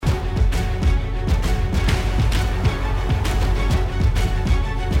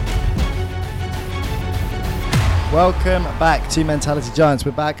Welcome back to Mentality Giants.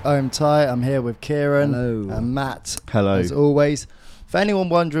 We're back. I'm Ty. I'm here with Kieran. Hello. And Matt. Hello. As always. For anyone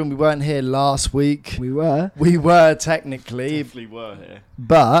wondering, we weren't here last week. We were. We were technically. Definitely were here.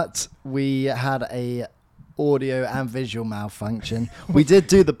 But we had a audio and visual malfunction. We did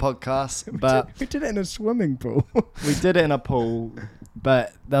do the podcast, but we did it in a swimming pool. we did it in a pool,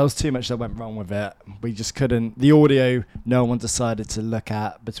 but there was too much that went wrong with it. We just couldn't. The audio, no one decided to look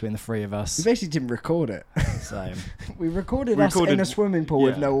at between the three of We us. basically didn't record it. So We recorded us in a swimming pool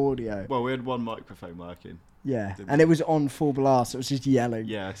with no audio. Well, we had one microphone working. Yeah, and it was on full blast. It was just yelling.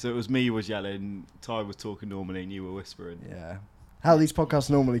 Yeah, so it was me was yelling, Ty was talking normally, and you were whispering. Yeah. How these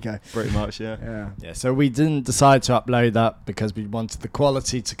podcasts normally go. Pretty much, yeah. yeah, so we didn't decide to upload that because we wanted the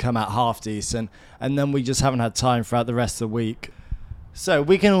quality to come out half decent, and then we just haven't had time throughout the rest of the week. So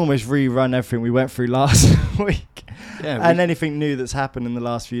we can almost rerun everything we went through last week, and anything new that's happened in the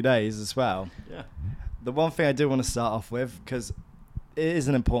last few days as well. Yeah. The one thing I do want to start off with, because it is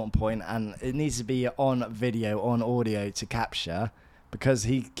an important point and it needs to be on video, on audio to capture, because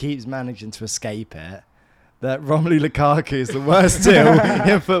he keeps managing to escape it, that Romelu Lukaku is the worst deal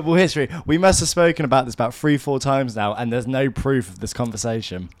in football history. We must have spoken about this about 3-4 times now, and there's no proof of this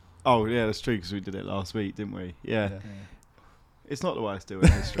conversation. Oh, yeah, that's true, because we did it last week, didn't we? Yeah. It's not the worst deal in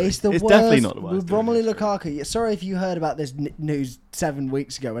history. It's worst. Definitely not the worst with deal in Romelu history. Lukaku. Sorry if you heard about this news 7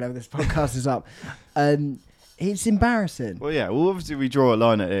 weeks ago, whenever this podcast is up. It's embarrassing. Well, yeah, obviously we draw a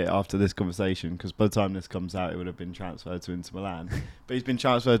line at it after this conversation, because by the time this comes out, it would have been transferred to Inter Milan. But he's been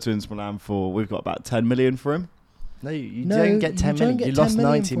transferred to Inter Milan we've got about 10 million for him. No, you don't get 10 million. You lost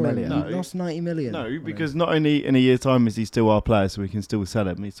 90 million. No. You lost 90 million. No, because not only in a year's time is he still our player, so we can still sell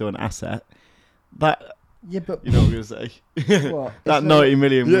him, he's still an asset. Yeah, but You know what I'm going to say? what? That 90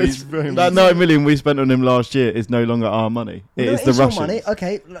 million, that 90 million we spent on him last year is no longer our money. It is the Russians. Money.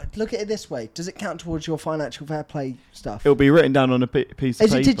 Okay, look at it this way. Does it count towards your financial fair play stuff? It'll be written down on a piece of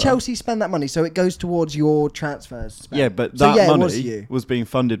paper. Did Chelsea spend that money? So it goes towards your transfers spent? Yeah, but So, that it money was being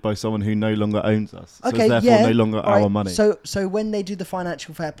funded by someone who no longer owns us. So Okay, it's therefore yeah. no longer Alright, our money. So when they do the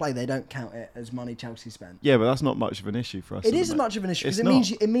financial fair play, they don't count it as money Chelsea spent. Yeah, but that's not much of an issue for us. It is much of an issue because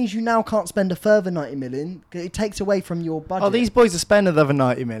It's it means you now can't spend a further 90 million. It takes away from your budget. Oh, these boys are spending another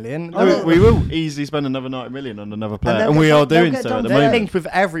 90 million. No, we will easily spend another 90 million on another player, and we they'll are doing get so done at the for They're moment. linked with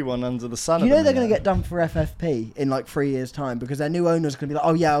everyone under the sun. You at know the they're going to minute. get done for FFP in like 3 years' time because their new owner's going to be like,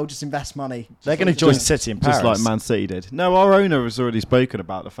 oh yeah, I'll just invest money. They're going to join City in Paris. Just like Man City did. No, our owner has already spoken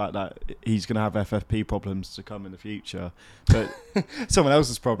about the fact that he's going to have FFP problems to come in the future. But Someone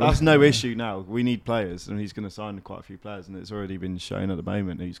else's problem. that's no issue now. We need players, and he's going to sign quite a few players, and it's already been shown at the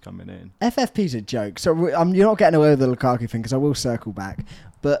moment who's coming in. FFP's a joke. So you're not getting away with the Lukaku thing because I will circle back.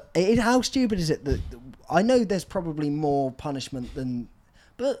 But how stupid is it that I know there's probably more punishment than,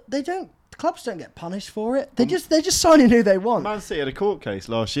 but they don't. Clubs don't get punished for it. They're just signing who they want. Man City had a court case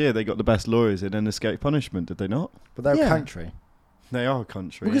last year. They got the best lawyers in and escaped punishment, did they not? But they're Yeah. a country. They are a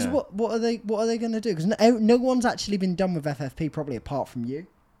country. Because yeah. what are they going to do? Because no one's actually been done with FFP probably apart from you.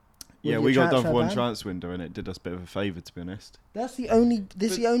 Yeah, With we your got done for transfer one ban. transfer window, and it did us a bit of a favour, to be honest. That's the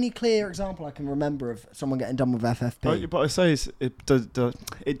only clear example I can remember of someone getting done with FFP. But I say it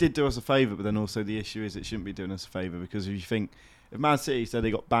did do us a favour, but then also the issue is it shouldn't be doing us a favour, because if you think, if Man City said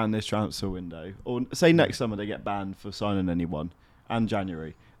they got banned this transfer window, or say next summer they get banned for signing anyone, and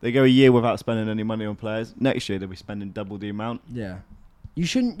January, they go a year without spending any money on players, next year they'll be spending double the amount. Yeah, you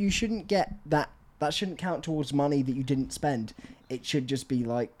shouldn't get that. That shouldn't count towards money that you didn't spend. It should just be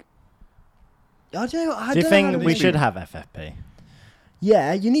like, I don't know. Do you think we should have FFP?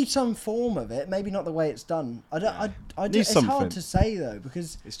 Yeah, you need some form of it. Maybe not the way it's done. I don't. It's something. hard to say though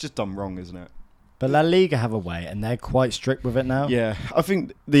because It's just done wrong, isn't it? But La Liga have a way, and they're quite strict with it now. Yeah, I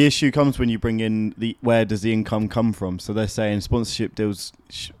think the issue comes when you bring in where does the income come from? So they're saying sponsorship deals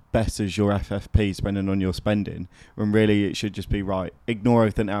betters your FFP spending on your spending, when really it should just be right. Ignore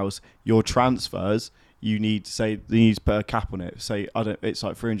everything else. Your transfers, you need to put a cap on it. Say it's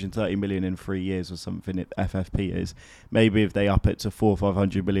like 330 million in 3 years or something. FFP is maybe if they up it to 400 or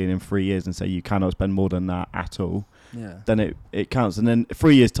 500 million in 3 years and say you cannot spend more than that at all. yeah. Then it counts, and then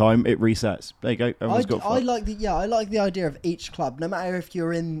 3 years time it resets. There you go. Everyone's got. I like the idea of each club, no matter if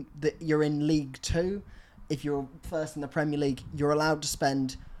you're in League 2, if you're first in the Premier League, you're allowed to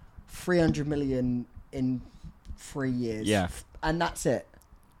spend 300 million in 3 years. Yeah. And that's it.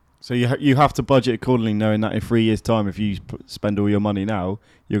 So you have to budget accordingly, knowing that in 3 years' time, if you spend all your money now,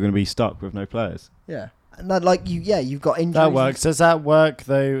 you're going to be stuck with no players. Yeah. And that, you've got injuries. That works. Does that work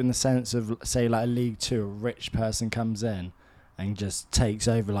though in the sense of, say, like a League 2, a rich person comes in and just takes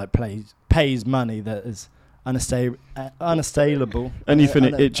over, like pays money that is unassailable Anything, I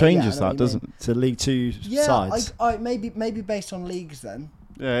know- it changes I know that, what you doesn't it? to League Two Yeah, sides. I maybe based on leagues then.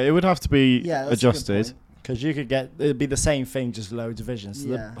 Yeah, it would have to be Yeah, that's a good adjusted. point. Because you could it'd be the same thing, just lower divisions. So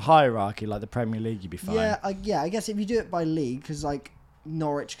Yeah. the hierarchy, like the Premier League, you'd be fine. Yeah, I guess if you do it by league, because like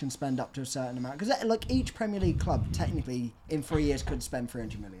Norwich can spend up to a certain amount, because like each Premier League club technically in 3 years could spend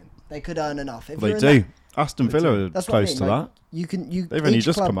 300 million. They could earn enough. If They you're in do. that- Aston They do. Villa are That's what I close mean, to like, that. They've only each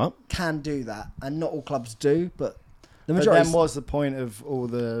just club come up. Can do that, and not all clubs do, but the But majority. then what's the point of all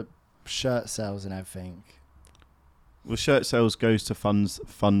the shirt sales and everything? Well, shirt sales goes to fund the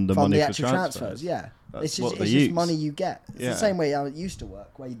fund money the for actual transfers. Yeah, That's it's what just they it's use. just money you get. It's Yeah. the same way how it used to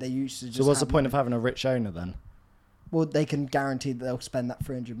work, where they used to just. So what's the have point of money. having a rich owner then? Well, they can guarantee that they'll spend that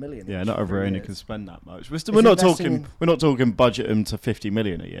 300 million. Yeah, each not for every 3 owner years. can spend that much. If We're not investing talking. in- We're not talking budget them to 50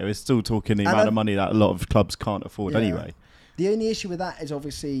 million a year. We're still talking the And amount I- of money that a lot of clubs can't afford Yeah. anyway. The only issue with that is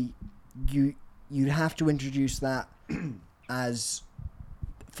obviously you'd have to introduce that as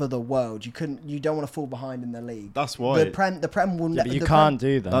for the world. You don't want to fall behind in the league. That's why. The Prem will Yeah, never. but you can't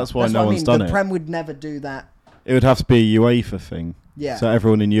do that. That's why That's no what I one's mean. done The it. Prem would never do that. It would have to be a UEFA thing. Yeah, So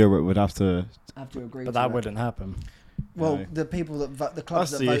everyone in Europe would have to. have to agree. But to that wouldn't happen. Well, No. the people that vote, the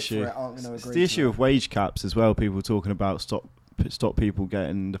clubs That's that the vote issue. for it aren't going to It's agree. the issue to of wage caps as well. People talking about stop people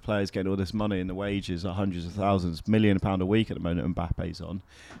getting the players getting all this money and the wages are hundreds of thousands, £1 million a week at the moment, and Mbappe's on.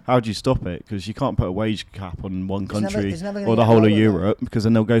 How do you stop it? Because you can't put a wage cap on one It's never- country it's never gonna or the get whole of lower, though. Europe, because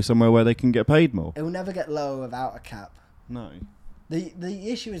then they'll go somewhere where they can get paid more. It will never get lower without a cap. No. The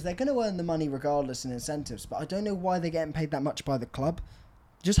issue is they're going to earn the money regardless in incentives, but I don't know why they're getting paid that much by the club.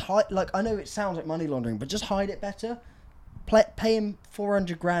 Just hide, like, I know it sounds like money laundering, but just hide it better. Pay him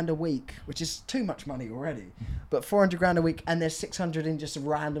 400 grand a week, which is too much money already. But 400 grand a week, and there's 600 in just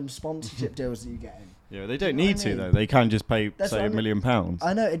random sponsorship deals that you get in. Yeah, they don't You know what need I to mean? though. They can just pay That's say what I £1 million.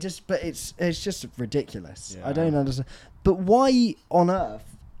 I know but it's just ridiculous. I Yeah. don't understand. But why on earth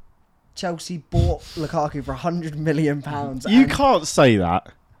Chelsea bought Lukaku for £100 million? You and- can't say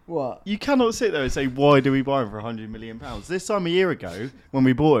that. What? You cannot sit there and say, why do we buy him for £100 million? This time a year ago, when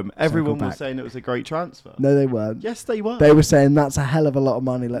we bought him, everyone was back. saying it was a great transfer. No, they weren't. Yes, they were. They were saying that's a hell of a lot of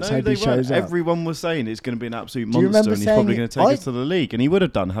money. Let's No, hope they he shows weren't. up. Everyone was saying it's going to be an absolute Do you monster remember and he's probably saying going to take us to the league. And he would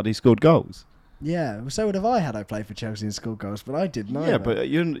have done had he scored goals. Yeah, well, so would have I had I played for Chelsea and scored goals, but I didn't. Yeah, but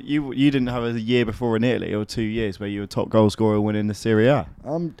you didn't have a year before in Italy or 2 years where you were top goal scorer winning the Serie A.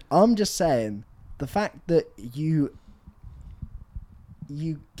 I'm just saying the fact that you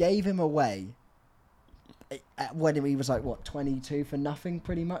gave him away when he was like what 22 for nothing,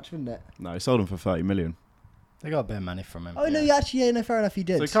 pretty much, wasn't it? No, he sold him for 30 million. They got a bit of money from him. Oh no, you actually, yeah, no, fair enough, you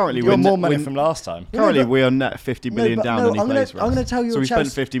did. So currently You got we're more ne- money we're- from last time. No, Currently but- we are net 50 million but down no, and he plays for us. I'm going to tell you. So a we spent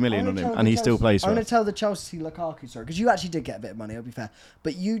Chelsea- 50 million I'm on gonna him tell and the he still Chelsea- plays for I'm going us. to tell the Chelsea Lukaku story because you actually did get a bit of money. I'll be fair,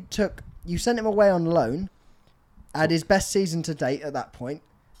 but you sent him away on loan. Had his best season to date at that point.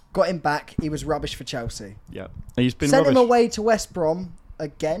 Got him back. He was rubbish for Chelsea. Yeah. And he's been Sent rubbish. him away to West Brom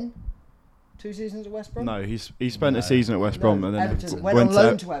again. 2 seasons at West Brom. No, he spent a No. season at West No, Brom and then Everton. Went on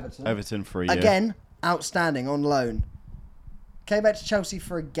loan to Everton. Everton for a year. Again, outstanding on loan. Came back to Chelsea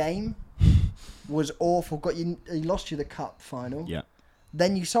for a game. Was awful. He lost you the cup final. Yeah.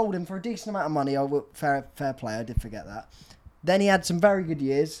 Then you sold him for a decent amount of money. Fair play. I did forget that. Then he had some very good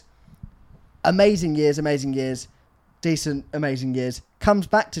years. Amazing years. Decent, amazing years. Comes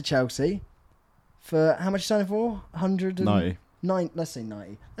back to Chelsea for how much you signed him for? 90. Let's say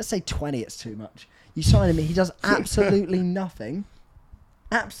 90. Let's say 20. It's too much. You sign him. He does absolutely nothing.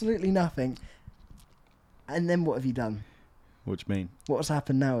 Absolutely nothing. And then what have you done? What do you mean? What's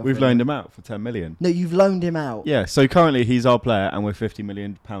happened now? We've loaned him out for 10 million. No, you've loaned him out. Yeah, so currently he's our player and we're £50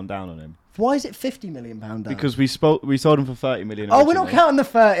 million down on him. Why is it £50 million down? Because we sold him for 30 million. Oh, we're not originally. counting the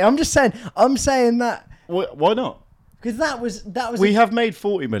 30. I'm saying that Why not? because that was. We have made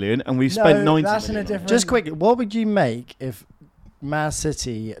 40 million and we've spent 90 that's in million a on it. different- Just quick, what would you make if Man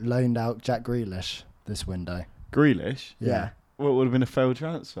City loaned out Jack Grealish this window? Grealish? Yeah. Well, it would have been a failed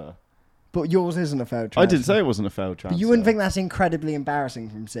transfer. But yours isn't a failed transfer. I didn't say it wasn't a failed transfer. But you wouldn't think that's incredibly embarrassing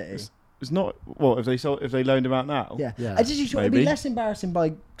from City. It's not. What if they loaned him out now? Yeah. Yeah. I just you thought it'd be Maybe. less embarrassing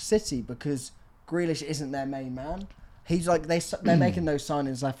by City because Grealish isn't their main man. He's like they're making those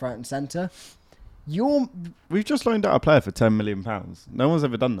signings left, right, and centre. We've just loaned out a player for £10 million. No one's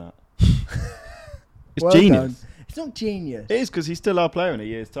ever done that. It's Well genius. done. It's not genius. It is because he's still our player in a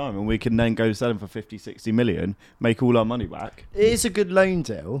year's time, and we can then go sell him for 50, 60 million, make all our money back. It is a good loan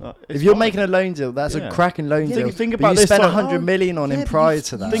deal. It's If you're fine. making a loan deal, that's Yeah. a cracking loan Yeah, deal. but think But about you this spent time- 100 million on Yeah, him but prior you-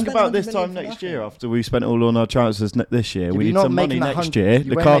 to you that. Think spent about this 100 time million for next year nothing. after we spent all on our transfers this year. Yeah, we but need you're not some money making next 100 year. you won't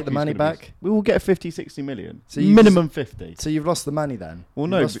make the Lukaku's money gonna be- back. We will get 50, 60 million. So you Minimum 50. So you've lost the money then? Well,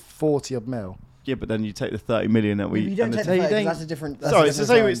 You've no, lost 40 odd mil. Yeah, but then you take the 30 million that we. If you don't and take the the t- 30, that's a different. That's Sorry, a so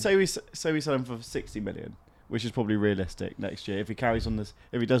different say zone. we sell him for 60 million, which is probably realistic next year if he carries on this.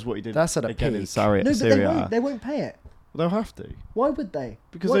 If he does what he did That's at a again in peak. Serie No, but Serie A. they won't pay it. They'll have to Why would they?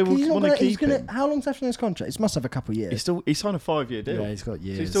 because Why- they will he's not want to gonna- he's keep him. How long's left on his contract? He must have a couple of years. He signed a 5-year deal. Yeah, he's got So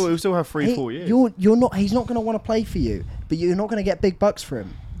years. he'll still have 4 years. You're not. He's not going to want to play for you, but you're not going to get big bucks for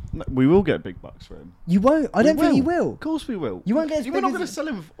him. No, we will get big bucks for him. You won't. I don't think you will. Of course we will. You won't get as We're big not as- going to sell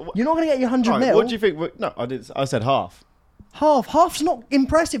him. You're not going to get your 100 Alright, mil. what do you think? No, I didn't. I said half. Half's not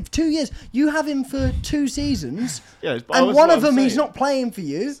impressive. 2 years. You have him for 2 seasons, Yeah, but and that's one what of I'm them he's saying. not playing for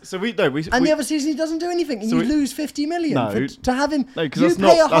you. So we And the other season he doesn't do anything, and So you we- lose 50 million No. to have him. No, 'cause you that's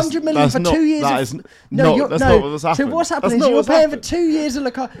pay not- 100 million that's for not- 2 years. that of- is no, not- that's not what's So happened. what's That's happening not is you're what's paying happened. for 2 years of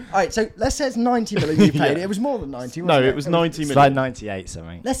Lukaku. All right, so let's say it's 90 million you paid. Yeah. It was more than 90. No, Wasn't it was 90 It's million. like 98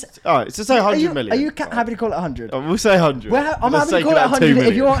 something. Let's. All right, so say 100 million. Are you happy to call it 100? Oh, we'll say 100. I'm For the happy to sake call of it that 2 100 if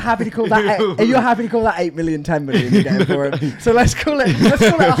million. you're happy to call that. If you're happy to call that 8 million, 10 million you're getting for him. So let's call it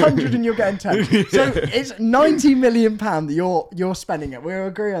 100 and you're getting 10. So it's 90 million pound that you're spending it. We'll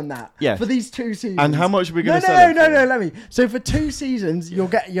agree on that. Yes. For these 2 seasons. And how much are we No, going to no, sell him no, for? no. Let me. So for 2 seasons, you're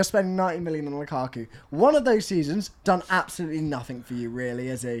spending 90 million on Lukaku. One of those seasons done absolutely nothing for you, really,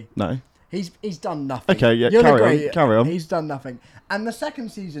 has he? No. He's done nothing. Okay, yeah, You'll carry on, agree, carry on. He's done nothing. And the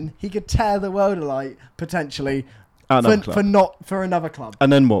second season, he could tear the world alight potentially Another club. for another club.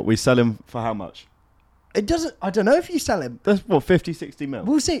 And then what? We sell him for how much? It doesn't. I don't know if you sell him. That's what, 50, 60 mil?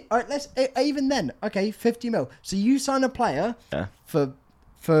 We'll see. All right, let's even then. Okay, 50 mil. So you sign a player Yeah. for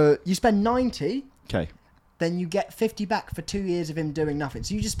you spend 90. Okay. Then you get 50 back for 2 years of him doing nothing.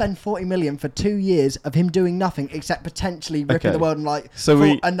 So you just spend 40 million for 2 years of him doing nothing except potentially ripping Okay. the world and like So for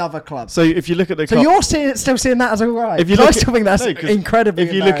we- another club. So if you look at the So you're still seeing that as all right. If you I look still at- think that's no, 'cause incredibly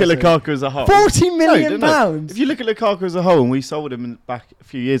if you look at embarrassing. Lukaku as a whole, 40 million No. pounds. If you look at Lukaku as a whole, and we sold him back a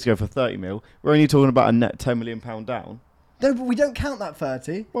few years ago for 30 mil, we're only talking about a net 10 million pound down. No, but we don't count that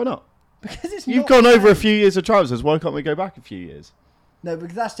 30 Why not? because it's You've not gone over a fair. few years of transfers. Why can't we go back a few years? No,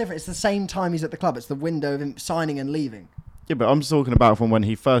 because that's different. It's the same time he's at the club. It's the window of him signing and leaving. Yeah, but I'm talking about from when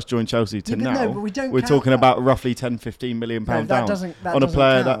he first joined Chelsea to Yeah, but now. no, but we don't we're count talking that. about roughly 10, 15 million No, pound that down doesn't on a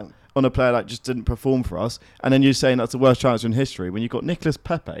player count. that just didn't perform for us. And then you're saying that's the worst transfer in history when you've got Nicolas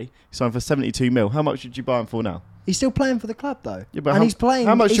Pepe signed for 72 mil. How much did you buy him for now? He's still playing for the club though. Yeah, but and how- he's playing.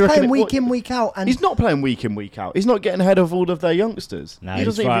 how much He's do you reckon playing it- week what- in, week out. And He's not playing week in, week out. He's not getting ahead of all of their youngsters. No, He he's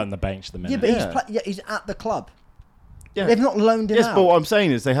doesn't right even- on the bench at the minute. yeah, but Yeah. he's at the club. Yeah. They've not loaned him Yes, out. but what I'm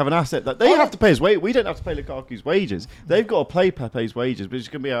saying is they have an asset that they Oh, have to pay his wage. We don't have to pay Lukaku's wages. They've got to pay Pepe's wages, but it's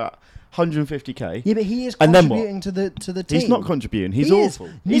going to be at 150k. Yeah, but he is And then what? contributing to the team. He's not contributing. He's He is. awful.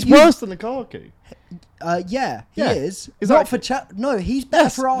 You- He's you- worse than Lukaku. Yeah, he Yeah, is. exactly. Not for No, he's better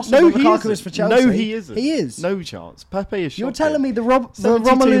Yes. for Arsenal No, than he Lukaku isn't. is for Chelsea. No, he isn't. He is. No chance. Pepe is. You're shocking. telling me the 72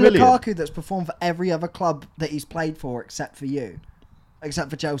 Romelu million. Lukaku that's performed for every other club that he's played for except for you, except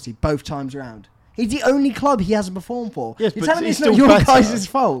for Chelsea, both times around. He's the only club he hasn't performed for. Yes, You're but telling me he's it's not still your better. guys'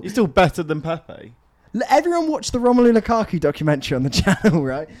 fault. He's still better than Pepe. Everyone watch the Romelu Lukaku documentary on the channel,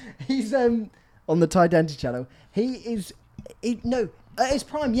 right? He's on the Tidenti channel. At his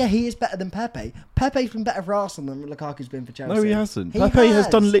prime, yeah, he is better than Pepe. Pepe's been better for Arsenal than Lukaku's been for Chelsea. No, he hasn't. Pepe has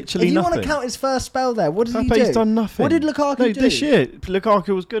done literally if you nothing. want to count his first spell there, what did he do? Pepe's done nothing. What did Lukaku no, do? this year,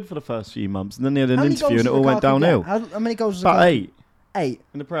 Lukaku was good for the first few months, and then he had an How many interview, and goals it all does went Lukaku downhill. get? How many goals does About Lukaku- 8 8.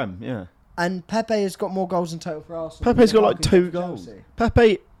 in the Prem, yeah. And Pepe has got more goals in total for Arsenal. Pepe's than got like Lukaku 2 for goals. Chelsea.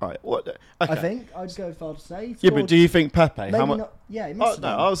 Pepe, right? What? Okay. I think I'd go far to say. He Yeah, but scored- do you think Pepe? maybe How much? not- Yeah, he Oh, must no,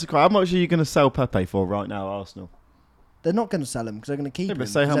 have I done. was how much are you going to sell Pepe for right now, Arsenal? They're not going to sell him because they're going to keep Yeah, him. but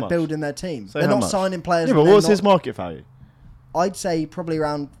say how They're much. building their team. Say They're how not much. signing players. Yeah, but and they're what's his not- market value? I'd say probably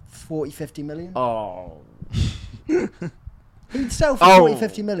around 40, 50 million. Oh, He'd sell for Oh. 40,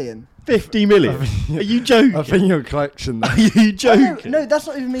 50 million. 50 million? Are you joking? I think your collection. Are you Oh, joking? no, that's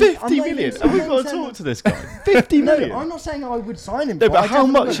not even me. 50 million? Have we got to talk to this guy? 50 No, million? I'm not saying I would sign him. No, for it. I but how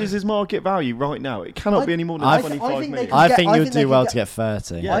definitely much would. is his market value right now? It cannot be any more than I 25 think they million. could I get- think I you'd think they do could well get- to get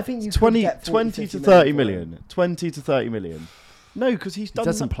 30. Yeah, I think you could 20, get 40, 20 to 50 30 million for million. 20 to 30 million. No, because he's He done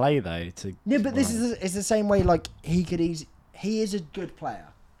doesn't no- play though. To Yeah, but this is it's the same way. Like he is a good player.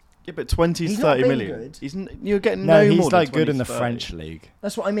 Yeah, but 20 to He's not 30 been million. good. You're getting no, no he's more than like good 20 in the to 30. French league.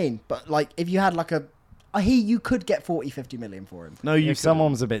 That's what I mean. But like, if you had like you could get 40, 50 million for him. No, you If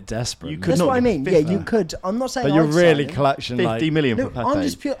someone was a bit desperate, You then- could That's not what I get mean. 50. Yeah, you could. I'm not saying. but you're I'd really sign him. collection 50 like. million No, for Pepe. I'm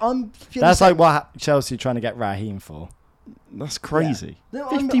just pure. I'm purely That's saying- like what Chelsea trying to get Raheem for. That's crazy. No,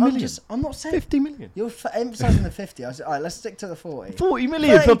 50 I'm million. I'm not saying. 50 million. You're emphasising the 50. I said, all right, let's stick to the 40. 40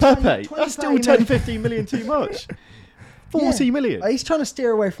 million for 30, 20, Pepe. 20, That's still 30 10, million. 15 million too much. 40 million. He's trying to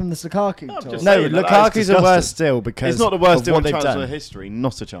steer away from the Lukaku talk. just No, saying that Lukaku's is a worse disgusting. still because It's not the worst of deal what in they've transfer done. history.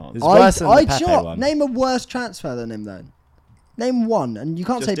 Not a chance. It's worse than the Pepe one. Name a worse transfer than him, then. Name one, and you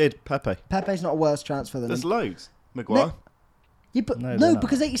can't Just say did Pepe. Pepe's not a worse transfer than There's him. loads. Maguire, Yeah, but No, no, they're not.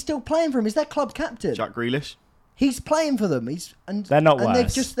 because he's still playing for him. He's their club captain. Jack Grealish. He's playing for them. They're not and They've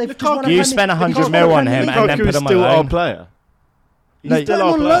worse. just won a You Premier- spent they've 100 just mil won a on Premier him League. and then Lukaku put is him on still our loan. player. No, He's playing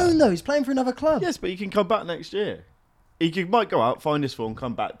on loan though. He's playing for another club. Yes, but he can come back next year. Might go out, find his form,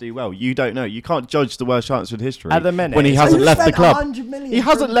 come back, do well. You don't know. You can't judge the worst transfer in history At the minute, when he it's- hasn't You left the spent club. 100 million He for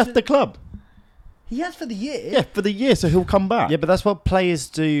hasn't him left to- the club. He has for the year. Yeah, for the year, so he'll come back. Yeah, but that's what players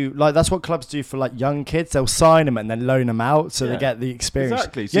do. Like that's what clubs do for like young kids. They'll sign them and then loan them out so Yeah. they get the experience.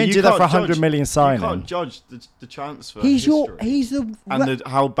 Exactly. You So don't you do that can't for 100 judge- million You signing. can't judge the transfer He's history the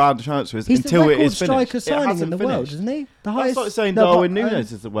how bad the transfer is he's until the it record is finished. striker It signing in hasn't the world, finished. isn't he? The That's highest. like saying no, Darwin but,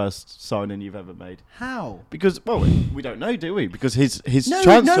 Núñez is the worst signing you've ever made. How? Because, well, we don't know, do we? Because his No,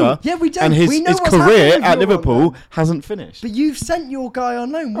 transfer no. Yeah, we don't. and We know his what's career happened at with your Liverpool one, hasn't finished. But you've sent your guy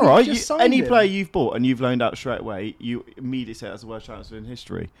on loan. All right, just signed any him. player you've bought and you've loaned out straight away, you immediately say that's the worst transfer in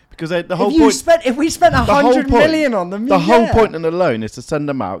history. Because the whole point... If we spent the whole 100 point- million on them, The whole yeah. point in the loan is to send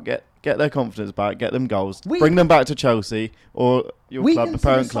them out, get their confidence back, get them goals, We- bring them back to Chelsea or your We club, the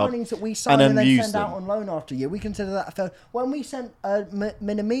consider parent club. signings that we sign and and, then then use send them. out on loan after a year. We consider that a fair. When we sent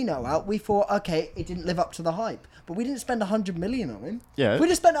Minamino out, we thought, okay, it didn't live up to the hype, but we didn't spend 100 million on him. Yeah. If we'd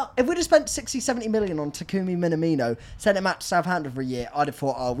have spent 60, 70 million on Takumi Minamino, sent him out to Southampton for a year, I'd have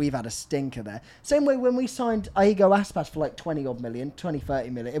thought, oh, we've had a stinker there. Same way when we signed Aigo Aspas for like 20 odd million, 20, 30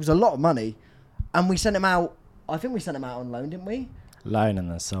 million. It was a lot of money, and we sent him out. I think we sent him out on loan, didn't we? Loan and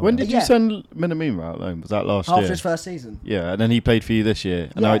then so When on. did Yeah. you send Minamino out loan? Was that last After year? his first season. Yeah, and then he played for you this year.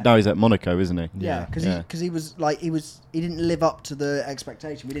 And Yeah. now he's at Monaco, isn't he? Yeah, because Yeah. he didn't live up to the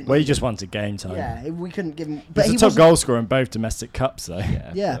expectation. We didn't. Well, you just wanted game time. Yeah, we couldn't give him. But he he's a top wasn't- goal scorer in both domestic cups, though.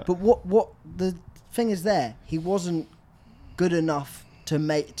 Yeah, but what the thing is there, he wasn't good enough to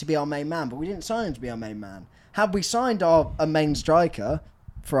be our main man. But we didn't sign him to be our main man. Had we signed a main striker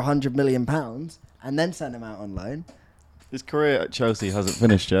for £100 million and then sent him out on loan, His career at Chelsea hasn't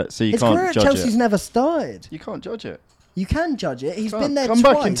finished yet, so you his can't career at judge Chelsea's it. never started. You can't judge it. You can judge it. He's Can't. been there Come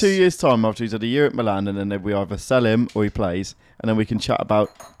twice. back in 2 years' time after he's had a year at Milan, and then we either sell him or he plays, and then we can chat about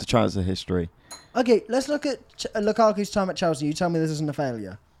the transfer history. Okay, let's look at Lukaku's time at Chelsea. You tell me this isn't a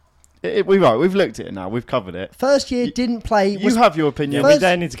failure. We've looked at it now. We've covered it. First year didn't play. You have your opinion. Yeah, we First-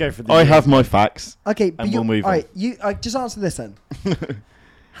 don't need to go for the. I have my facts. Okay, but And we'll move all on. right, you just answer this then.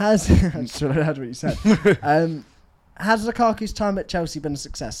 Has I just heard what you said. Has Lukaku's time at Chelsea been a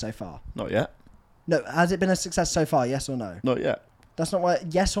success so far? Not yet. No, has it been a success so far? Yes or no? Not yet. That's not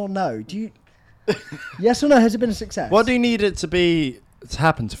what. Yes or no? Do you? Yes or no? Has it been a success? What do you need it to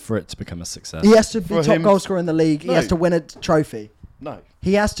happen for it to become a success? He has to be For top him- goal scorer in the league. He No. has to win a trophy. No.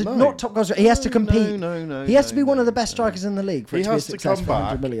 He has to No. not top goal scorer. He has to compete. No. He has to be one of the no, best no. strikers in the league for He it to be a has to success come for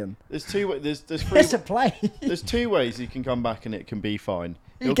 100 back. million. There's three. He has to play. There's two ways he can come back and it can be fine.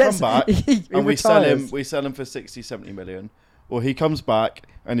 He He'll gets- come back he and we sell him. retires. We sell him for 60, 70 million, or he comes back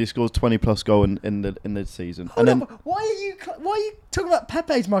and he scores 20 plus goal in the season. Hold and on, why are you talking about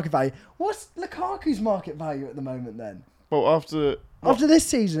Pepe's market value? What's Lukaku's market value at the moment then? well, after This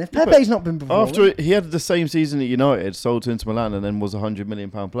season, if Yeah, but Pepe's not been performing, after he had the same season at United, sold to Inter Milan, and then was a £100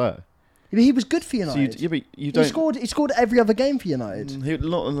 million player. he was good for So United. but you he don't. scored every other game for United.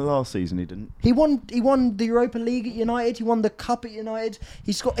 Not in the last season. He didn't. He won the Europa League at United. He won the Cup at United.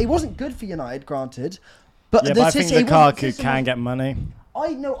 He wasn't good for United, granted, but Yeah, the but I think system- he wasn't- Lukaku system can was- get money. I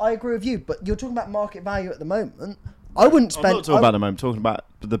know, I agree with you, but you're talking about market value at the moment. I wouldn't I'm spend. not talking about him. I'm talking about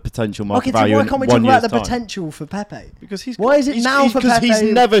the potential market Okay, so value why in can't we 1 talk about year's the time. potential for Pepe? Because Why is it now for Because he's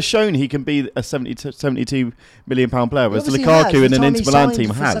Pepe? never shown he can be a 72 million pound player, whereas Obviously Lukaku he has. in The an time he Inter Milan signed team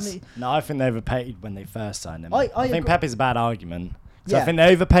for has. 70 No, I think they overpaid when they first signed him. I I think agree. Pepe's a bad argument. So Yeah. I think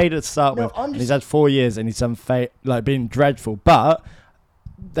they overpaid at the start No, with, I'm and just- he's had 4 years and he's done been dreadful. But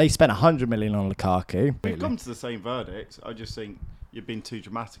they spent 100 million on Lukaku. We've come to the same verdict. I just think you've been too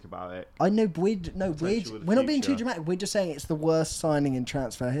dramatic about it. I know, Potential of the we're not being too future. dramatic. We're just saying it's the worst signing in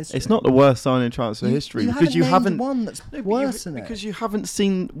transfer history. It's not the worst sign in transfer history because you haven't. one that's No, but worse than it. because you haven't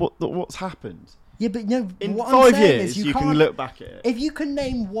seen what's happened. Yeah, but no. In what 5 I'm saying years, is you can can't- look back at it. If you can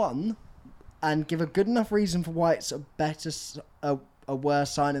name one, and give a good enough reason for why it's a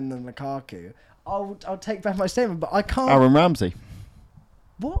worse signing than Lukaku, I'll take back my statement. But I can't. Aaron Ramsey,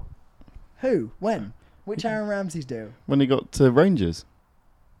 What? Who? When? Which Aaron Ramsey's deal? when he got to Rangers,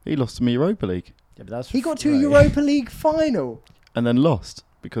 he lost to me Europa League Yeah, but that's He got to a right. Europa League final. and then lost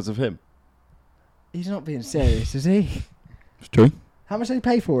because of him. He's not being serious, is he? It's true. How much did they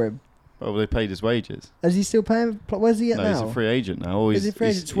pay for him? Well, they paid his wages. Is he still paying? Where's he at No, now? he's a free agent now. Or Is he free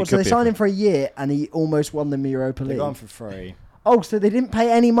agent? he So could they be signed him for a year, and he almost won the Europa They're League. gone for free. Oh, so they didn't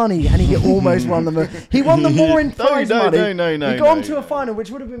pay any money, and he almost won them. He won them more in prize money. No. He got him to a final,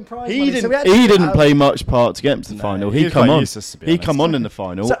 which would have been prize money. He didn't play much part to get him to the final. He come on. He come on in the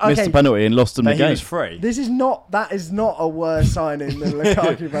final, So, missed the penalty, and lost them the He game. was free. That is not a worse signing than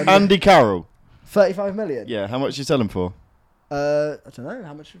Lukaku. Andy Carroll. 35 million. Yeah, how much you sell him for? I don't know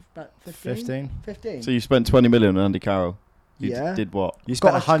how much. About 15. 15. So you spent 20 million on Andy Carroll. You Yeah. did what? You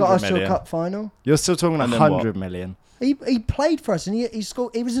spent got 100 us to a million. cup final. You're still talking And then 100 million. He played for us, and he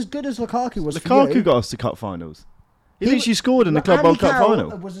scored. He was as good as Lukaku was. for Lukaku you. got us to cup finals. He He literally scored in the Club Andy World Cup Carroll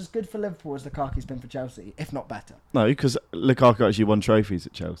final. was as good for Liverpool as Lukaku's been for Chelsea, if not better. No, because Lukaku actually won trophies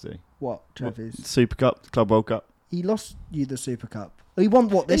at Chelsea. What trophies? Super Cup, Club World Cup. He lost you the Super Cup. He won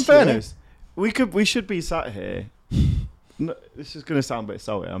what this In year? fairness, we should be sat here. No, this is going to sound a bit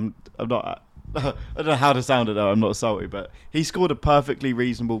salty. I'm not. I don't know how to sound it though. I'm not salty, but he scored a perfectly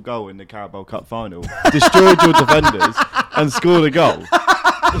reasonable goal in the Carabao Cup final, destroyed your defenders, and scored a goal.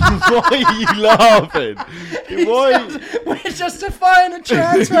 Why are you laughing? Why? We're justifying a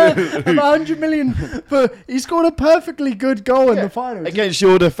transfer of 100 million, but he scored a perfectly good goal in the final. Against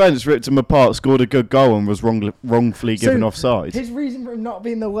your defence, ripped him apart, scored a good goal, and was wrongfully given offside. His reason for him not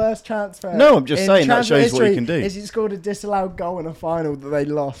being the worst transfer. No, I'm just in saying that transfer shows what he history can do. Is he scored a disallowed goal in a final that they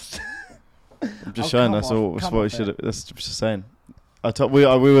lost? I'm just Oh, saying come that's off, all. That's come what he off should. it. That's just saying. We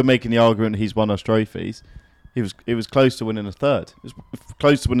were making the argument he's won us trophies. He was close to winning a third. He was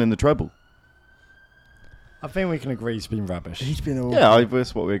close to winning the treble. I think we can agree he's been rubbish. He's been awful. Yeah,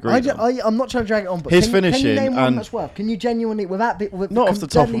 that's what we agreed on. I'm not trying to drag it on, but His can finishing you name one and- that's worth? Can you genuinely, Not off the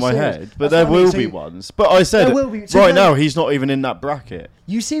top of my head, but That's there what I mean. will So be you- ones. But I said There will be. So right then- now he's not even in that bracket.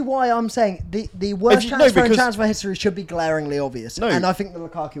 You see why I'm saying the worst No, transfer in because- transfer history should be glaringly obvious, No. and I think the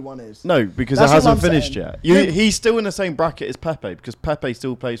Lukaku one is. No, because That's it hasn't all I'm finished saying. yet. No. He's still in the same bracket as Pepe because Pepe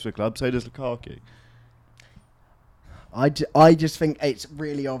still plays for the club. So does Lukaku. I just think it's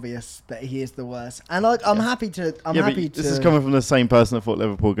really obvious that he is the worst, and I'm happy to. I'm happy but to. this is coming from the same person that thought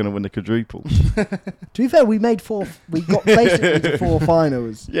Liverpool were going to win the quadruple. To be fair, we made four. We got basically to 4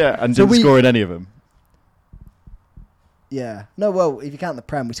 finals. Yeah, and So didn't we- score in any of them. Yeah. No, well, if you count the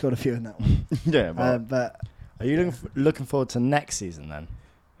Prem, we scored a few in that one. Yeah, But Are you looking forward to next season then?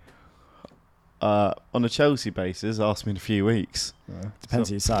 on a Chelsea basis, ask me in a few weeks. Depends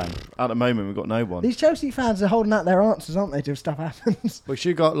So- who you sign. At the moment, we've got no one. these Chelsea fans are holding out their answers, aren't they, till stuff happens? Well,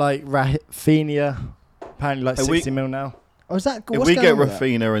 you got like Rafinha, apparently like Are we- 60 mil now. Oh, is that? If What's we going get on with that?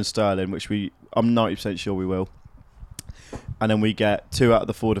 Rafinha and Sterling, which I'm 90% sure we will, and then we get 2 out of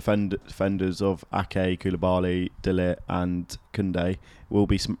the 4 defenders of Ake, Koulibaly, De Ligt, and Koundé, we'll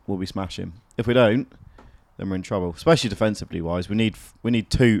be smashing. If we don't, then we're in trouble. Especially defensively wise, we need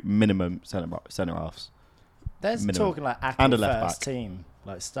 2 minimum centre halves. There's Minimum. talking like Ake And a left first back. team,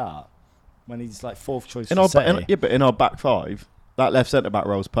 like start, when he's like 4th choice In for our City. but in our back 5, that left centre back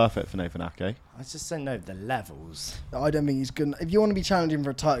role is perfect for Nathan Ake. I just don't know the levels. I don't think he's good. If you want to be challenging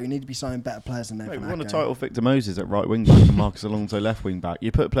for a title, you need to be signing better players than Nathan Mate, we won a Ake. title Victor Moses at right wing back and Marcus Alonso left wing back.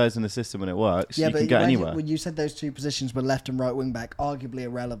 You put players in the system and it works, Yeah, you but can get when anywhere. when you said those 2 positions were left and right wing back, arguably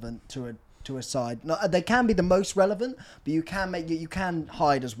irrelevant to a side. No, they can be the most relevant, but you can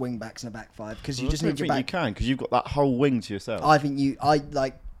hide as wing backs in a back 5 because you just need your You back. can because you've got that whole wing to yourself. I think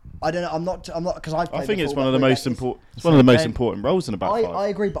I don't know. I'm not because I think it's one of the most important. It's one of the most important roles in a back 5. I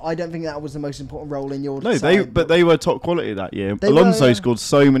agree, but I don't think that was the most important role in your. No, side. they were top quality that year. They Alonso were, yeah. scored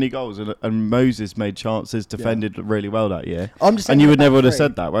so many goals, and Moses made chances, defended really well that year. I'm just saying And you the would back never would have 3.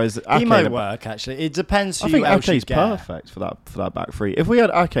 said that. Whereas He Ake, might work actually. It depends who I think else you Ake's get. perfect for that back 3. If we had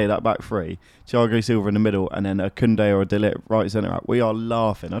Ake that back 3, Thiago Silva in the middle, and then a Koundé or a De Ligt right centre back, we are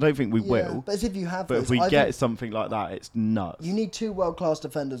laughing. I don't think we will. But if you have, But if we get something like that, it's nuts. you need 2 world-class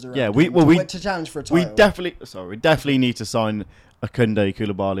defenders around. Yeah, him to challenge for a title. We definitely need to sign a Koundé,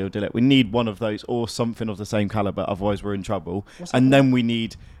 Koulibaly or De Ligt. We need one of those or something of the same calibre, otherwise we're in trouble. And then we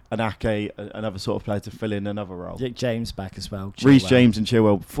need an Ake, another sort of player to fill in another role. Get James back as well. Reece Chilwell. James and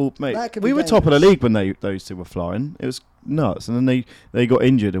Chilwell. Mate, That could we be were top of the dangerous. league when those 2 were flying. It was nuts. And then they got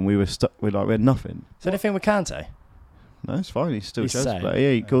injured and we were stuck. We had nothing. Is there anything with Kante? No, it's fine. He's still He's Chelsea safe. player.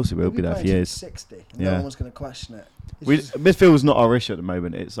 Yeah, of course he will He'll be there for playing till years. 60. And Yeah. No one's going to question it. It's just- Midfield's not our issue at the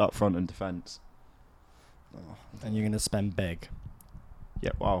moment. It's up front and defence. And you're going to spend big.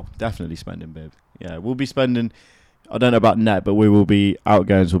 Yeah, well, definitely spending big. Yeah, we'll be spending. I don't know about net, but we will be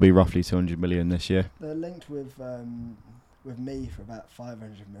outgoings will be roughly 200 million this year. They're linked with me for about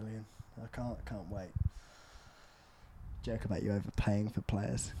 500 million. I can't wait. Joke about you overpaying for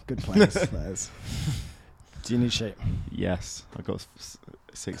players. Good players. Do you need shape? Yes, I got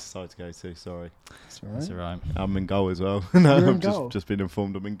six aside to go to. Sorry, That's all right. I'm in goal as well. No, You're in I've goal? just been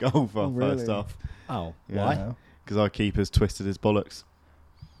informed I'm in goal for our first Really? half. Oh, Yeah. why? Because our keeper's twisted his bollocks.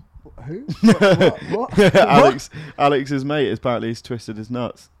 Who? What? Alex's mate apparently he's twisted his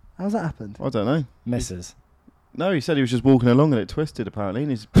nuts. How's that happened? I don't know. Misses. No, he said he was just walking along and it twisted apparently,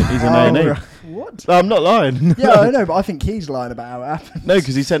 and he's in A&E. right. What? I'm not lying. Yeah, I know, but I think he's lying about how it happened. No,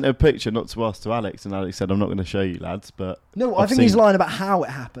 because he sent a picture, not to us, to Alex, and Alex said, "I'm not going to show you, lads." But No, I I've think he's seen- lying about how it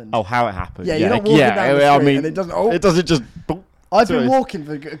happened. Oh, how it happened? Yeah, you're not walking down the street I mean, and it doesn't. Oh, it doesn't just. I've sorry. been walking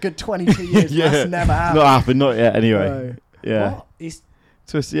for a good 22 years. Yeah. And that's never happened. Not happened, not yet. Anyway, No. yeah, What? He's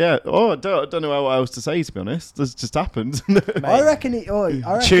twist. Yeah. Oh, I don't know what else to say, to be honest. This just happened. I reckon he. Oh,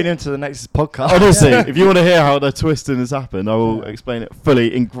 I reckon, tune into the next podcast. Honestly, if you want to hear how the twisting has happened, I will Yeah. explain it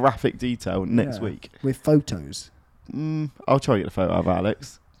fully in graphic detail next Yeah. week. with photos. I'll try to get a photo of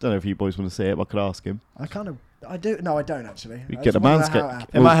Alex. Don't know if you boys want to see it, but I could ask him. I do. No, I don't actually. We I get just a wanna know how it manscape. happened.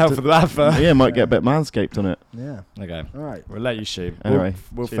 It might help for the advert. Yeah, might get a bit manscaped on it. Yeah. Okay, All right. we'll let you shoot. Anyway,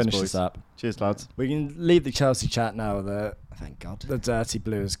 we'll cheers, finish boys. this up. Cheers, lads. We can leave the Chelsea chat now. Thank God. The dirty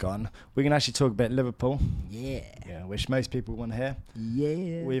blue is gone. We can actually talk a bit Liverpool, Yeah. which most people want to hear.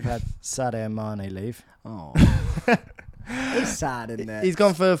 Yeah. We've had Sadio Mane leave. Oh. It's sad, isn't it? He's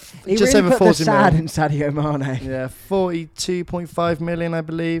gone for He just really over put the 40 sad million. in Sadio Mane. Yeah, 42.5 million, I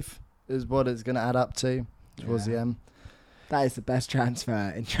believe, is what it's going to add up to towards Yeah. the end. That is the best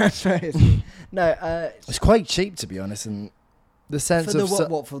transfer in transfer history. No, It's quite cheap, to be honest, and the sense for the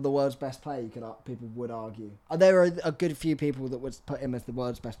of what for the world's best player, people would argue. There are a good few people that would put him as the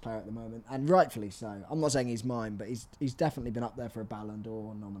world's best player at the moment, and rightfully so. I'm not saying he's mine, but he's definitely been up there for a Ballon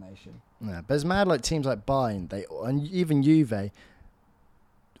d'Or nomination. yeah, but it's mad. Like teams like Bayern, and even Juve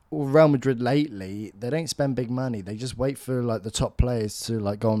or Real Madrid lately, they don't spend big money. They just wait for like the top players to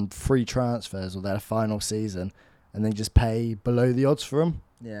like go on free transfers or their final season, and then just pay below the odds for them,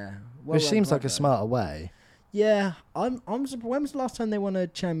 Yeah, which seems like a though. smarter way. Yeah, I'm surprised. When was the last time they won a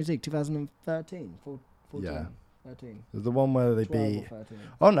Champions League? 2013, 14, Yeah. 13, The one where they 12 beat. or 13.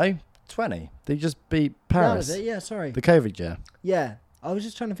 Oh no, 20. They just beat That Paris. was it. Yeah, sorry. The COVID year. Yeah, I was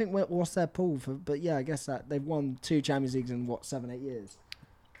just trying to think what's their pool for. But yeah, I guess that they've won 2 Champions Leagues in 7-8 years.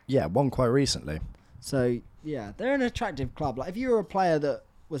 Yeah, one quite recently. So yeah, they're an attractive club. Like if you were a player that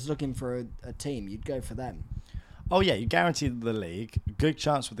was looking for a team, you'd go for them. Oh yeah, you guaranteed the league. Good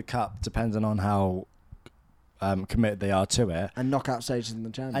chance with the cup, depending on how committed they are to it. And knockout stages in the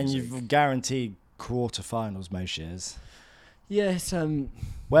And Champions you've League. guaranteed quarterfinals most years. Yes.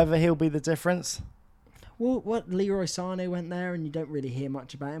 Whether he'll be the difference, Well, what Leroy Sané went there, and you don't really hear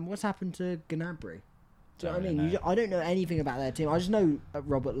much about him. What's happened to Gnabry? Do you know what I Don't mean? know. I don't know anything about their team. I just know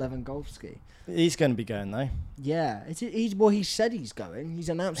Robert Lewandowski. he's going to be going though. Yeah, he said he's going. He's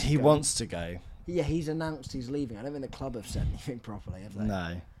announced. He he's going. wants to go. Yeah, he's announced he's leaving. I don't think the club have said anything properly, have they?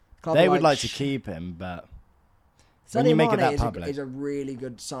 No, Club they are would like to "Shh." keep him, but Sadio when you make it Mane that is public, is a really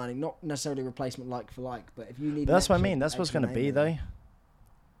good signing. Not necessarily replacement like for like, but if you need. but that's an what I extra- mean. That's what's extra going to be name though. in.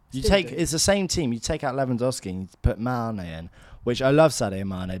 You Still take do. it's the same team. You take out Lewandowski and you put Mane in, which I love Sadio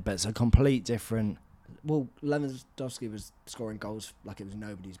Mane, but it's a complete different. Well, Lewandowski was scoring goals like it was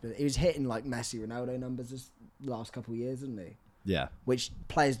nobody's, but he was hitting like Messi, Ronaldo numbers this last couple of years, isn't he? Yeah, Which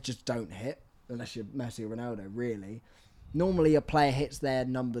players just don't hit unless you're Messi or Ronaldo. Really, normally a player hits their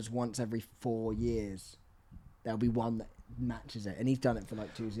numbers once every 4 years. There'll be one that matches it, and he's done it for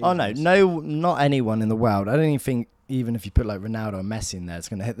like 2 seasons. Oh no, not anyone in the world. I don't even think even if you put like Ronaldo or Messi in there, it's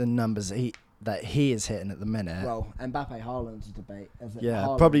going to hit the numbers that he is hitting at the minute. Well, Mbappe, Haaland's a debate. Yeah,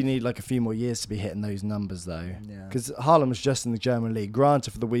 Haaland- probably need like a few more years to be hitting those numbers though. Yeah. Because Haaland was just in the German league,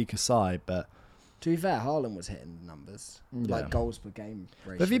 granted for the weaker side, but To be fair, Haaland was hitting the numbers, Yeah. like goals per game.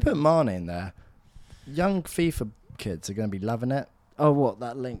 if you put Mane in there, young FIFA kids are going to be loving it. oh, what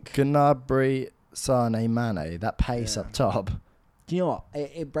that link? Gnabry, Sane, Mane, that pace Yeah. up top. Do you know what?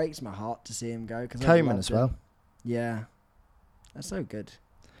 It breaks my heart to see him go. Coman as well. Yeah, that's so good.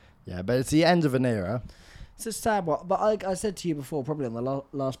 Yeah, but it's the end of an era. It's a sad one, but I said to you before, probably on the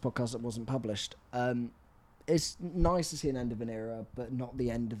last podcast that wasn't published. It's nice to see an end of an era, but not the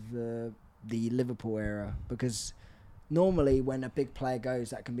end of the Liverpool era, because normally when a big player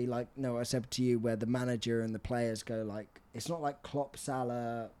goes, that can be like, no, I said to you, where the manager and the players go like, it's not like Klopp,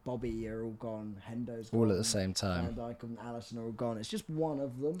 Salah, Bobby are all gone, Hendo's gone, All at the same time. Van Dijk and Alisson are all gone. It's just one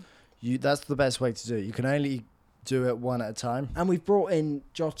of them. That's the best way to do it. You can only do it one at a time. And we've brought in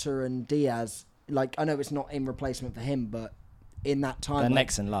Jota and Diaz. Like, I know it's not in replacement for him, but in that time, They're like,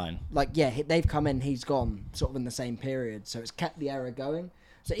 next in line. like, yeah, they've come in, he's gone, sort of in the same period. So it's kept the era going.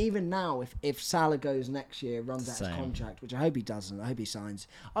 So even now, if Salah goes next year, runs out his Same. contract, which I hope he doesn't, I hope he signs.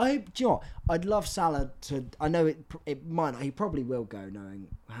 Do you know what? I'd love Salah to. I know it might not. He probably will go, knowing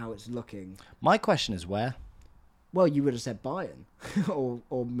how it's looking. My question is where? Well, you would have said Bayern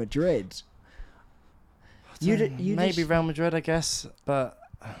or Madrid. Maybe Real Madrid, I guess, but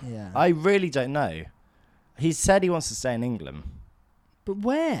Yeah. I really don't know. He said he wants to stay in England. But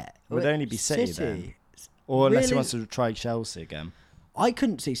where? It would only be City then. Or unless he Really? wants to try Chelsea again. I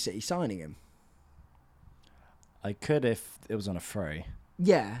couldn't see City signing him. I could if it was on a free.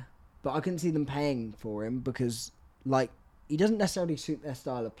 Yeah, but I couldn't see them paying for him because, like, he doesn't necessarily suit their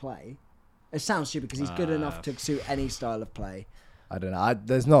style of play. It sounds stupid because he's good enough to suit any style of play. I don't know.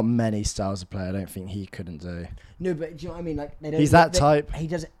 There's not many styles of play I don't think he couldn't do. No, but do you know what I mean? Like, they don't, He's that type. He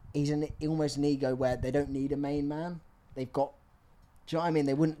does. He's almost an ego where they don't need a main man. They've got. Do you know what I mean?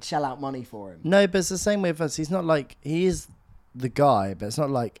 They wouldn't shell out money for him. No, but it's the same with us. He's not like... He is the guy, but it's not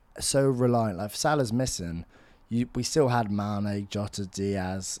like so reliant. Like if Salah's missing, we still had Mane, Jota,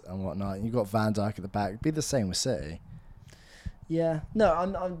 Diaz and whatnot. You got Van Dijk at the back. It'd be the same with City. Yeah. No,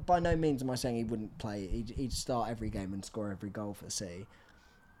 I'm by no means am I saying he wouldn't play. He'd start every game and score every goal for City.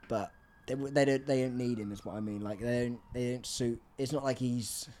 But they don't need him is what I mean. Like they don't suit. It's not like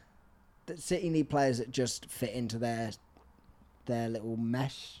he's. City need players that just fit into their little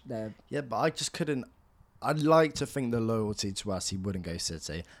mesh. Yeah, but I just couldn't... I'd like to think the loyalty to us, he wouldn't go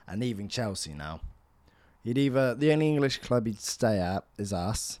City. And even Chelsea now. He'd either... The only English club he'd stay at is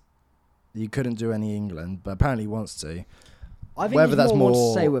us. You couldn't do any England, but apparently he wants to. I think Whether he that's wants to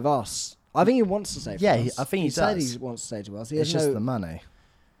more- stay with us. I think he wants to stay with Yeah, us. I think he said does. he wants to stay to us. He It's has just no, the money.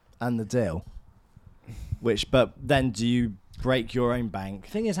 And the deal. But then do you break your own bank?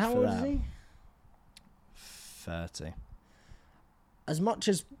 thing is, how for old that? is he? 30. As much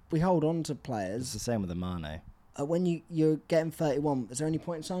as we hold on to It's players, the same with the Mane. when you're getting 31, is there any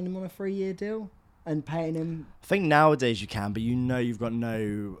point in signing him on a 3-year deal and paying him? I think nowadays you can, but you've got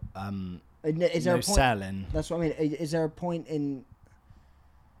no Is there no a point? selling. That's what I mean. Is there a point in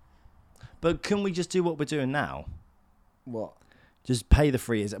But can we just do what we're doing now? what? Just pay the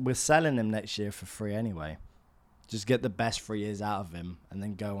 3 years. We're selling him next year for free anyway. Just get the best 3 years out of him and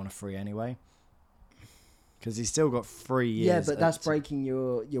then go on a free anyway. Because he's still got 3 years. Yeah, but that's breaking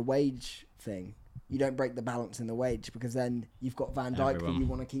your wage thing. You don't break the balance in the wage because then you've got Van Dijk Everyone. that you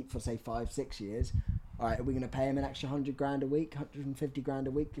want to keep for say 5-6 years. All right, are we going to pay him an extra 100 grand a week, 150 grand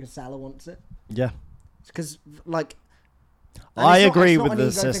a week because Salah wants it? Yeah. Because like, I agree with the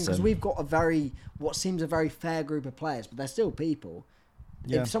because system. we've got what seems a very fair group of players, but they're still people.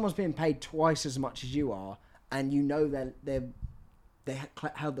 Yeah. If someone's being paid twice as much as you are, and you know they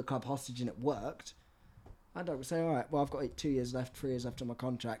held the club hostage and it worked, I don't say, all right, well I've got 2 years left, 3 years left on my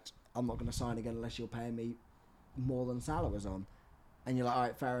contract. I'm not going to sign again unless you're paying me more than Salah was on. And you're like, all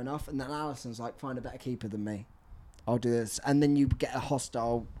right, fair enough. And then Alisson's like, find a better keeper than me. I'll do this. And then you get a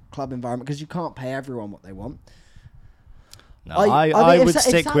hostile club environment because you can't pay everyone what they want. No, I mean, I if would Sa- if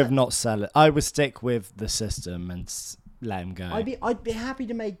stick Salah- with not selling. I would stick with the system and let him go. I'd be happy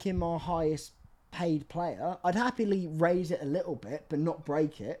to make him our highest paid player. I'd happily raise it a little bit, but not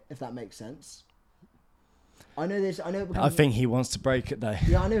break it, if that makes sense. I know this. I know. It I becomes, think he wants to break it though.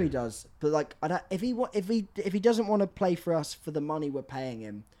 Yeah, I know he does. But like, if he doesn't want to play for us for the money we're paying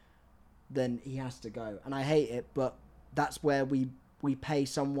him, then he has to go. And I hate it, but that's where we pay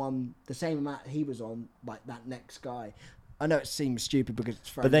someone the same amount he was on, like that next guy. I know it seems stupid because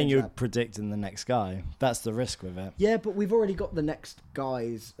it's But then you're that. predicting the next guy. That's the risk with it. Yeah, but we've already got the next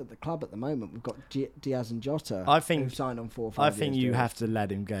guys at the club at the moment. We've got Diaz and Jota. I think- who've signed on 4 or 5 I years think you deals. have to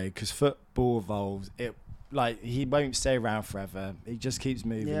let him go because football evolves. He won't stay around forever. He just keeps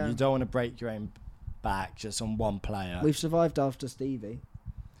moving. Yeah. You don't want to break your own back just on one player. We've survived after Stevie.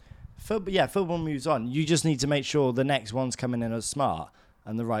 Football moves on. You just need to make sure the next one's coming in as smart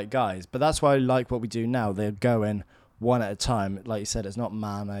and the right guys. But that's why I like what we do now. They're going one at a time. Like you said, it's not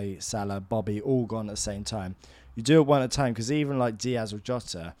Mane, Salah, Bobby, all gone at the same time. You do it one at a time because even like Diaz or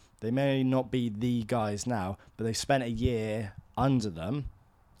Jota, they may not be the guys now, but they've spent a year under them.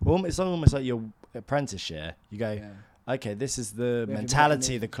 It's almost like your apprentice year. You go, okay, this is the We have to mentality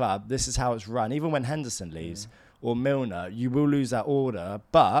make of the club. This is how it's run. Even when Henderson leaves or Milner, you will lose that order.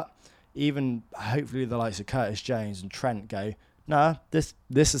 But even hopefully the likes of Curtis Jones and Trent go, nah, this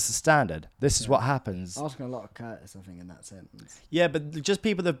is the standard. This is what happens. Asking a lot of Curtis, I think, in that sentence. Yeah, but just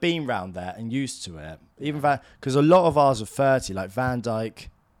people that have been round there and used to it. Even because a lot of ours are 30, like Van Dijk,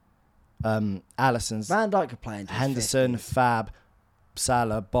 Alisson's, Van Dijk could play into his Henderson, 50s. Fab,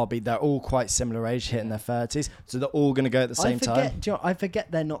 Salah, Bobby. They're all quite similar age, hitting their 30s. So they're all going to go at the same time. Do you know, I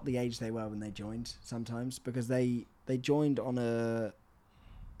forget they're not the age they were when they joined sometimes because they joined on a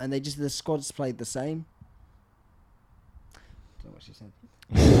and the squads played the same. I don't know what she said.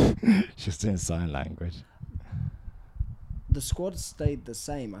 Just doing sign language. The squads stayed the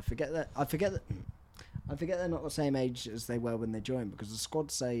same. I forget they're not the same age as they were when they joined, because the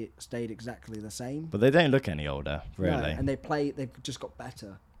squads stayed exactly the same. But they don't look any older, really. No, and they've just got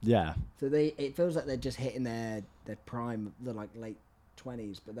better. Yeah. So it feels like they're just hitting their prime, they're like late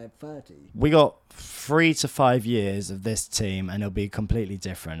 20s, but they're 30. We got 3 to 5 years of this team, and it'll be completely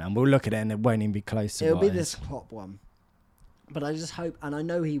different. And we'll look at it, and it won't even be close to It'll what be it this is. Klopp one. But I just hope, and I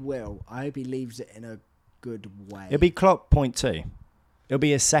know he will, I hope he leaves it in a good way. It'll be Klopp point 2. It'll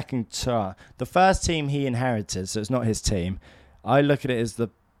be his second try. The first team he inherited, so it's not his team. I look at it as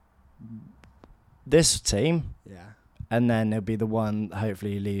this team, Yeah. and then it'll be the one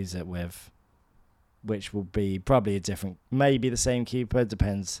hopefully he leaves it with, which will be probably a different, maybe the same keeper,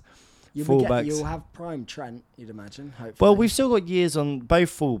 depends. Fullbacks. You'll have prime Trent, you'd imagine, hopefully. Well, we've still got years on both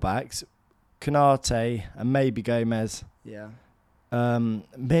fullbacks, Konate and maybe Gomez. Yeah.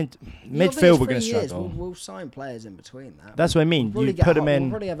 Midfield we're going to struggle. We'll sign players in between that. That's what I mean. You put them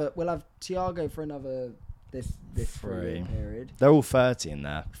in. We'll have Thiago for another this 3-year period. They're all 30 in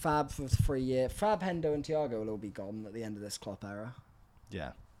there. Fab for 3 year. Fab, Hendo, and Thiago will all be gone at the end of this Klopp era.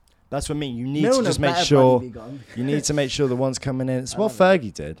 Yeah, that's what I mean. You need Milner to just make better sure. bloody be gone. You need to make sure the ones coming in. It's I what love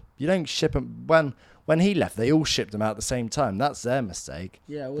Fergie did. You don't ship them when he left. They all shipped them out at the same time. That's their mistake.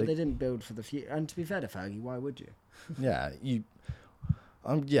 Yeah, well, they didn't build for the future. And to be fair to Fergie, why would you? Yeah,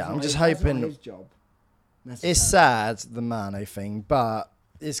 I'm just That's hoping. not his job. It's sad, the Mane thing, but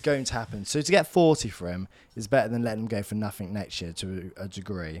it's going to happen. So to get 40 for him is better than letting him go for nothing next year to a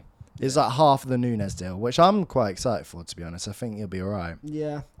degree. It's like half of the Nunes deal, which I'm quite excited for, to be honest. I think he'll be all right.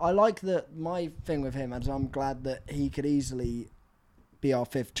 Yeah, I like that. My thing with him is I'm glad that he could easily be our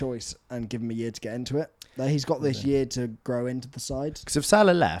 5th choice and give him a year to get into it. That he's got this year to grow into the side. Because if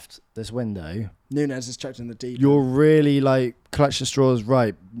Salah left this window, Nunes is chucked in the deep. you're really like clutch the straws,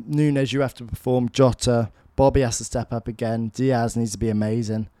 right? Nunes, you have to perform. Jota, Bobby has to step up again. Diaz needs to be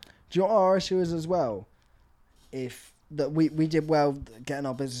amazing. Do you know what our issue is as well? If that we did well getting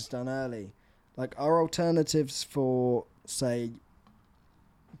our business done early, like our alternatives for say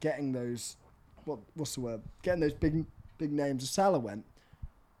getting those what's the word? Getting those big names. Salah went.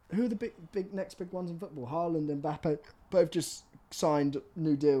 Who are the next big ones in football? Haaland and Mbappe both just signed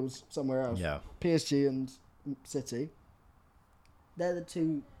new deals somewhere else. Yeah. PSG and City. They're the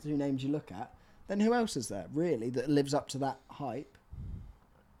two names you look at. Then who else is there really that lives up to that hype?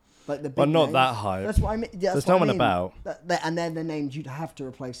 Like the big Well, not names. that hype. That's what I mean. Yeah, There's what no I one mean. about. And they're the names you'd have to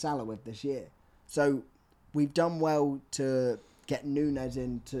replace Salah with this year. So we've done well to get Nunes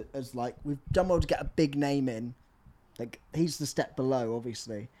in we've done well to get a big name in. Like he's the step below,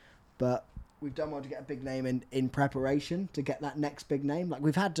 obviously, but we've done well to get a big name in preparation to get that next big name. Like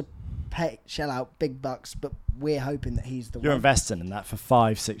we've had to shell out big bucks, but we're hoping that he's the You're one. investing in that for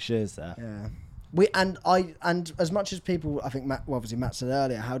 5-6 years there. Yeah. And as much as people, I think obviously Matt said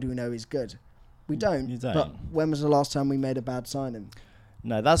earlier, how do we know he's good? We don't. You don't. But when was the last time we made a bad signing?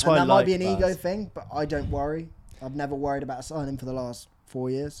 No, that's And why that I might like be an ego Buzz. thing, but I don't worry. I've never worried about a signing for the last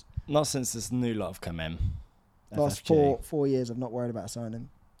 4 years. Not since this new lot have come in. Last FFG. four years, I've not worried about a signing.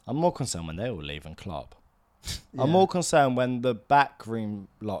 I'm more concerned when they all leave and Klopp. Yeah. I'm more concerned when the backroom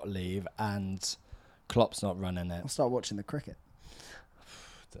lot leave and Klopp's not running it. I'll start watching the cricket.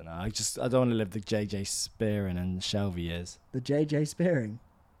 I don't know. I don't want to live the JJ Spearing and Shelby years. The JJ Spearing.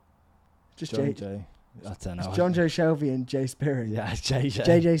 Just John J. J. I don't know. It's John Joe Shelby and Jay Spearing. Yeah, JJ.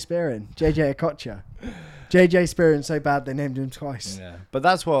 JJ Spearing. JJ Okocha. JJ Spearing so bad they named him twice. Yeah, but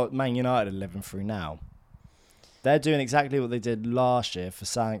that's what Man United are living through now. They're doing exactly what they did last year for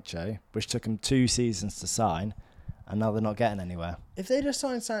Sancho, which took them 2 seasons to sign, and now they're not getting anywhere. If they'd have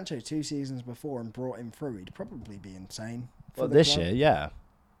signed Sancho 2 seasons before and brought him through, he'd probably be insane. Well, this year, yeah.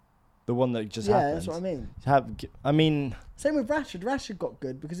 The one that just happened. Yeah, that's what I I mean. mean, Same with Rashford. Rashford got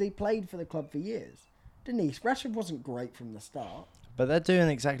good because he played for the club for years, didn't he? Rashford wasn't great from the start. but they're doing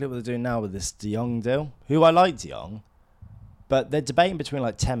exactly what they're doing now with this De Jong deal, who I like De Jong, but they're debating between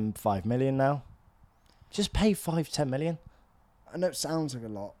like 10, 5 million now. Just pay 5-10 million. I know it sounds like a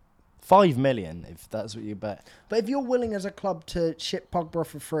lot. 5 million, if that's what you bet. But if you're willing as a club to ship Pogba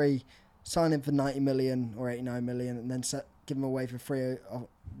for free, sign him for 90 million or 89 million, and then give him away for free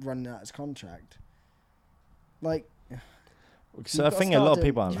running out his contract, like... So I think a lot of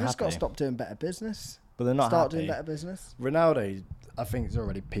people aren't You've just got to happy, stop doing better business. but they're not Start happy. doing better business. Ronaldo, I think, is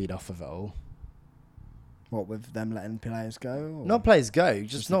already peed off of it all. What, with them letting players go? Or? Not players go,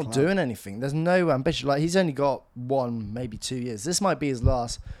 just the not club? doing anything. There's no ambition. Like, he's only got 1, maybe 2 years. This might be his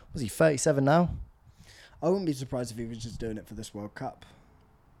last. Was he 37 now? I wouldn't be surprised if he was just doing it for this World Cup.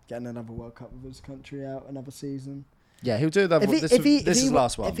 getting another World Cup with his country out, another season. Yeah, he'll do that. This is the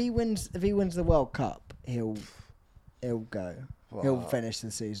last one. If he wins the World Cup, he'll go. Wow. He'll finish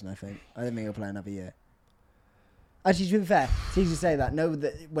the season. I think. I don't think he'll play another year. Actually, to be fair, it's easy to say that. No,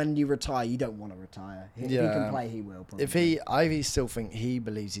 that when you retire, you don't want to retire. If he can play, he will. Probably. I still think he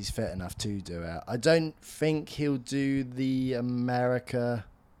believes he's fit enough to do it. I don't think he'll do the America.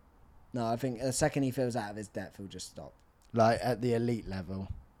 No, I think the second he feels out of his depth, he'll just stop. Like at the elite level.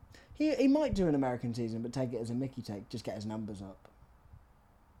 He might do an American season, but take it as a Mickey take. Just get his numbers up.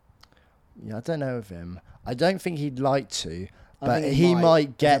 Yeah, I don't know of him. I don't think he'd like to, I but think he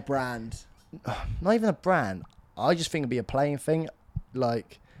might get a brand. Not even a brand. I just think it'd be a playing thing.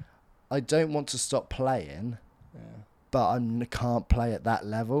 Like, I don't want to stop playing, but I can't play at that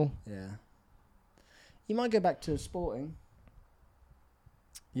level. Yeah. You might go back to sporting.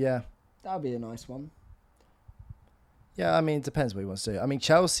 Yeah. That would be a nice one. Yeah, I mean, it depends what he wants to do. I mean,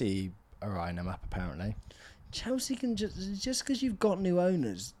 Chelsea are eyeing him up, apparently. Chelsea can just because you've got new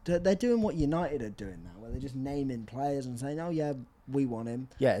owners, they're doing what United are doing now, where they're just naming players and saying, "Oh yeah, we want him."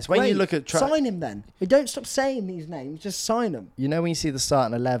 Yeah, it's when you look at sign him then. We don't stop saying these names, just sign them. You know when you see the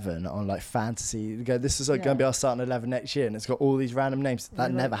starting 11 on like fantasy, you go, "This is like going to be our starting 11 next year," and it's got all these random names.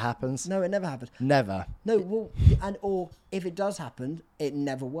 That never happens. No, it never happens. Never. No, well, or if it does happen, it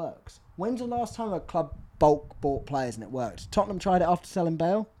never works. When's the last time a club bulk bought players and it worked? Tottenham tried it after selling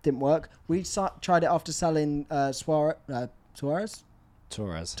Bale, didn't work. We tried it after selling Torres,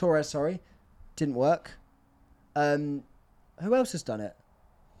 sorry, didn't work. Who else has done it?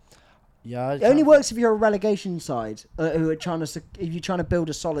 Yeah, It only works if you're a relegation side who are trying to. If you're trying to build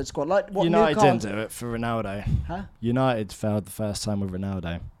a solid squad, like what United Newcastle didn't do it for Ronaldo. Huh? United failed the first time with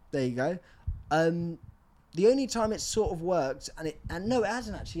Ronaldo. There you go. The only time it's sort of worked, and no, it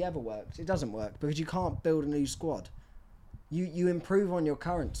hasn't actually ever worked. It doesn't work because you can't build a new squad. You improve on your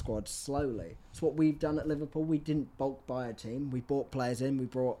current squad slowly. It's what we've done at Liverpool. We didn't bulk buy a team. We bought players in. We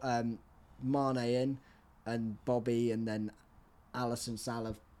brought Mane in, and Bobby, and then Alisson,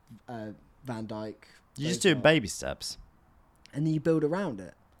 Salah, Van Dijk. You just do baby steps, and then you build around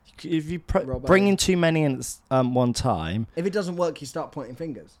it. If you bring in too many in one time, if it doesn't work, you start pointing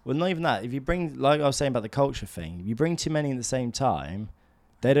fingers. Well, not even that. If you bring, like I was saying about the culture thing, if you bring too many at the same time,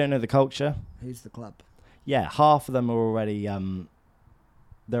 they don't know the culture. Who's the club? Yeah, half of them are already their own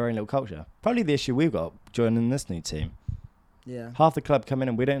little culture. Probably the issue we've got joining this new team. Yeah. Half the club come in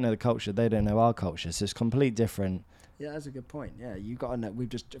and we don't know the culture. They don't know our culture. So it's completely different. Yeah, that's a good point. Yeah, you got to know.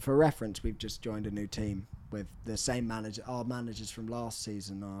 For reference, we've just joined a new team with the same manager. Our managers from last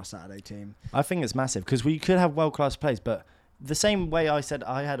season on our Saturday team. I think it's massive because we could have world-class players, but the same way I said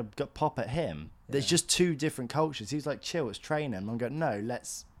I had a pop at him, there's just two different cultures. He's like, chill, it's training. I'm going, no,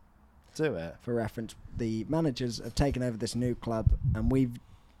 let's do it. For reference, the managers have taken over this new club, and we've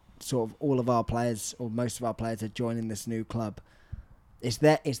sort of all of our players, or most of our players, are joining this new club. It's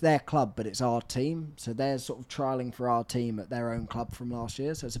their club, but it's our team. So they're sort of trialling for our team at their own club from last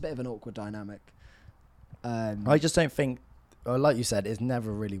year. So it's a bit of an awkward dynamic. I just don't think, like you said, it's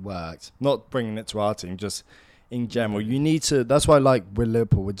never really worked. Not bringing it to our team, just in general. You need to, that's why like with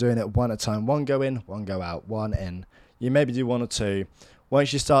Liverpool, we're doing it one at a time. One go in, one go out, one in. You maybe do one or two.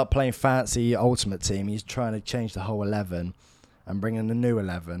 Once you start playing fancy ultimate team, you're trying to change the whole 11 and bring in the new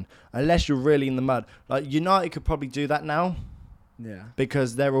 11. Unless you're really in the mud. Like United could probably do that now. Yeah.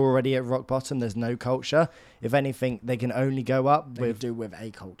 Because they're already at rock bottom. There's no culture. If anything, they can only go up with a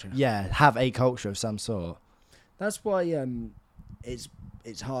culture. Yeah, have a culture of some sort. That's why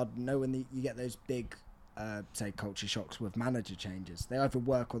it's hard. When you get those big, say, culture shocks with manager changes. They either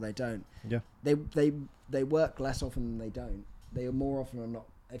work or they don't. Yeah. They work less often than they don't. They are more often than not.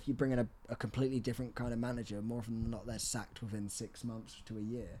 If you bring in a completely different kind of manager, more often than not, they're sacked within 6 months to a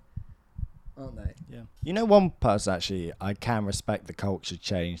year. Aren't they? Yeah. You know, one person actually, I can respect the culture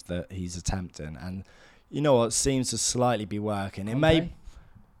change that he's attempting, and you know what seems to slightly be working. It may.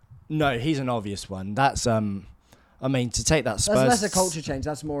 No, he's an obvious one. That's I mean, to take that Spurs. That's less a culture change.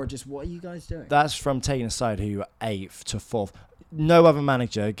 That's more just what are you guys doing? That's from taking a side who are 8th to 4th. No other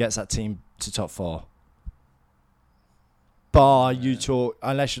manager gets that team to top 4.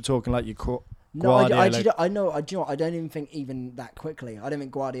 Unless you're talking like you. No, I don't even think even that quickly. I don't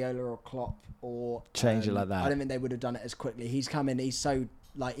think Guardiola or Klopp or change it like that. I don't think they would have done it as quickly. He's come in. He's so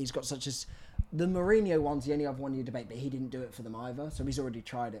he's got such as the Mourinho one's the only other one you debate, but he didn't do it for them either. So he's already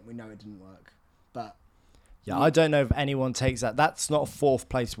tried it. We know it didn't work. But yeah, I don't know if anyone takes that. That's not a 4th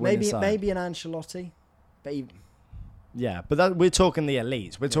place winning side. Maybe an Ancelotti, but yeah, but we're talking the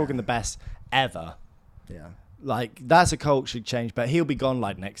elites. We're talking the best ever. Yeah, like that's a culture change, but he'll be gone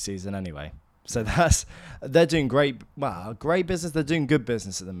like next season anyway. So they're doing great. Well, great business. They're doing good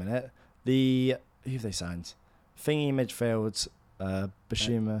business at the minute. Who have they signed? Thingy midfield,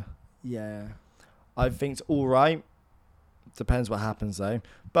 Bashuma. Yeah. I think it's all right. Depends what happens though.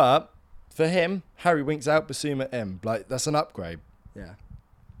 But for him, Harry Winks out, Basuma in. Like, that's an upgrade. Yeah.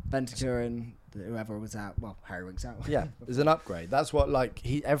 Bentancur and whoever was out. Well, Harry Winks out. Yeah, it's an upgrade. That's what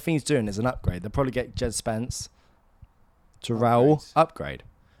everything he's doing is an upgrade. They'll probably get Jed Spence to Raul. Upgrade.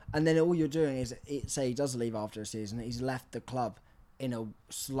 And then all you're doing is, say he does leave after a season, he's left the club in a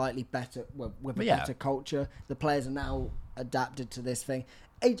slightly better, with a better culture. The players are now adapted to this thing.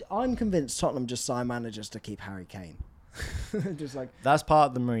 I'm convinced Tottenham just sign managers to keep Harry Kane. Just like that's part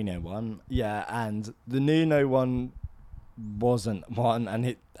of the Mourinho one, yeah, and the Nuno one wasn't one,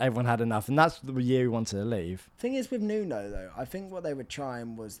 and everyone had enough, and that's the year he wanted to leave. Thing is with Nuno though, I think what they were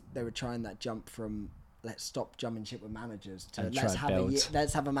trying that jump from let's stop jumping ship with managers to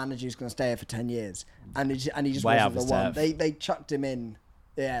let's have a manager who's going to stay here for 10 years, and he just way wasn't the one. They chucked him in,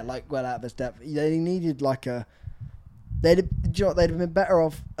 well out of his depth. They needed they'd have been better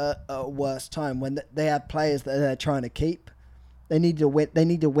off at a worse time when they had players that they're trying to keep. They need to win. They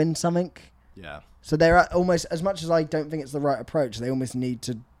need to win something. Yeah. So they're almost, as much as I don't think it's the right approach, they almost need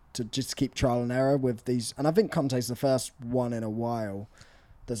to just keep trial and error with these. And I think Conte's the first one in a while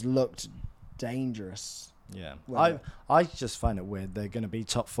that's looked dangerous. Yeah. I just find it weird they're going to be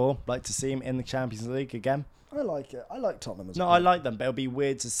top 4. Like to see him in the Champions League again. I like it. I like Tottenham as well. No, I like them, but it'll be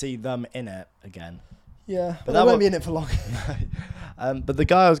weird to see them in it again. Yeah, but they won't be in it for long. But the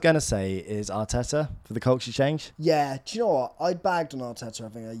guy I was going to say is Arteta for the culture change. Yeah, do you know what? I bagged on Arteta, I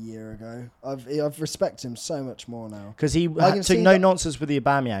think, a year ago. I've respected him so much more now. Because he took no nonsense with the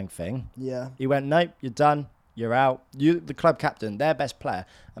Aubameyang thing. Yeah. He went, nope, you're done. You're out. You, the club captain, their best player.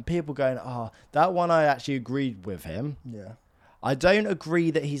 And people going, that one I actually agreed with him. Yeah. I don't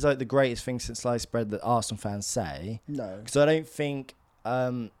agree that he's like the greatest thing since sliced bread that Arsenal fans say. No. Because I don't think...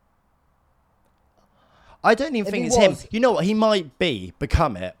 I don't even think it's him. You know what? He might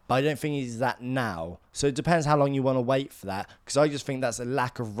become it, but I don't think he's that now. So it depends how long you want to wait for that. Because I just think that's a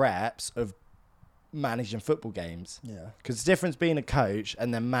lack of reps of managing football games. Yeah. Because the difference being a coach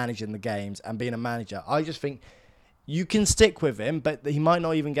and then managing the games and being a manager, I just think you can stick with him, but he might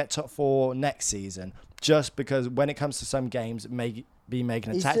not even get top 4 next season. Just because when it comes to some games, it may be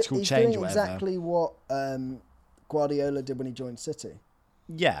making a tactical change. He's doing exactly what Guardiola did when he joined City.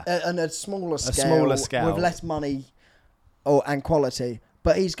 Yeah. And a smaller scale. With less money and quality.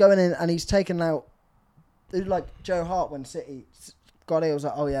 But he's going in and he's taken out, like Joe Hart when City, Guardiola was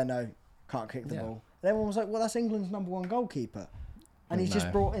like, oh yeah, no, can't kick the ball. And everyone was like, well, that's England's number 1 goalkeeper. And he's just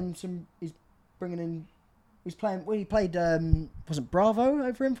brought in he played, wasn't Bravo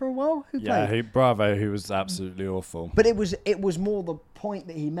over him for a while? Who played? Bravo, who was absolutely awful. But it was more the point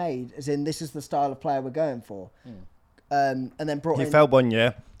that he made, as in, this is the style of player we're going for. And then brought in... He failed 1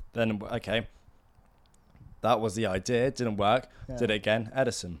 year, then, okay. That was the idea, didn't work. Yeah. Did it again.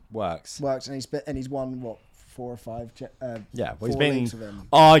 Edison, works, and he's won, 4 or 5 yeah, well, he's been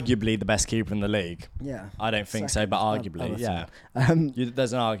arguably the best keeper in the league. Yeah. I don't think so, but arguably, yeah.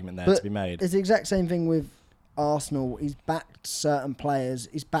 There's an argument there to be made. It's the exact same thing with Arsenal. He's backed certain players.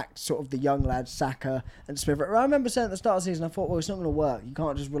 He's backed sort of the young lads, Saka and Smith. I remember saying at the start of the season, I thought, well, it's not going to work. You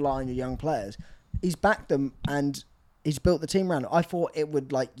can't just rely on your young players. He's backed them and he's built the team around it. I thought it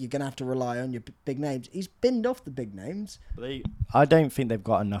would, you're going to have to rely on your big names. He's binned off the big names. I don't think they've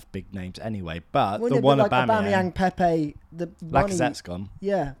got enough big names anyway, but the one Aubameyang, Pepe, Lacazette's gone.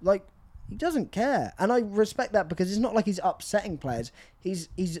 Yeah, he doesn't care. And I respect that because it's not like he's upsetting players. He's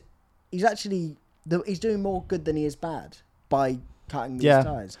actually, he's doing more good than he is bad by cutting these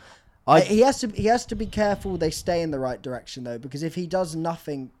ties. He has to be careful they stay in the right direction though, because if he does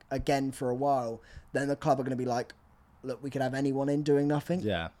nothing again for a while, then the club are going to be like, look, we could have anyone in doing nothing.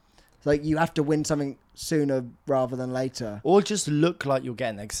 Yeah. You have to win something sooner rather than later. Or just look like you're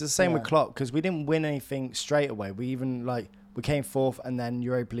getting there. Because it's the same with Klopp, because we didn't win anything straight away. We even, we came 4th and then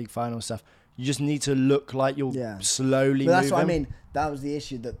Europa League final stuff. You just need to look like you're slowly moving. That's what I mean. That was the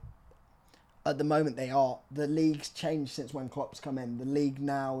issue, that at the moment the league's changed since when Klopp's come in. The league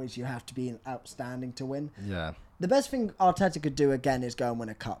now is you have to be outstanding to win. Yeah. The best thing Arteta could do again is go and win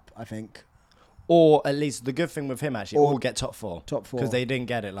a cup, I think. Or at least the good thing with him actually, or get top 4. Top 4. Because they didn't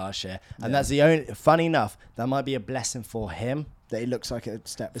get it last year. And that's the only, funny enough, that might be a blessing for him. That he looks like a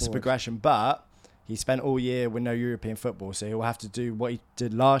step forward. It's a progression, but he spent all year with no European football, so he'll have to do what he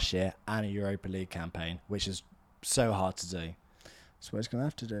did last year and a Europa League campaign, which is so hard to do. That's what he's going to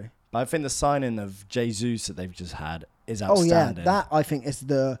have to do. But I think the signing of Jesus that they've just had is outstanding. Oh yeah, that I think is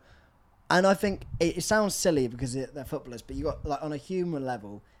the... And I think it sounds silly because they're footballers, but you got, on a human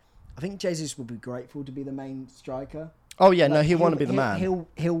level... I think Jesus will be grateful to be the main striker. Oh yeah, no, he'll want to be the man.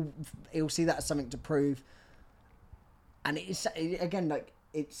 He'll see that as something to prove. And again, like,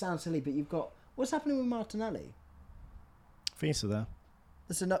 it sounds silly, but you've got what's happening with Martinelli. I think so there.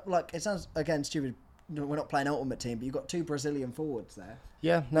 It's enough. Like, it sounds again stupid. We're not playing Ultimate Team, but you've got 2 Brazilian forwards there.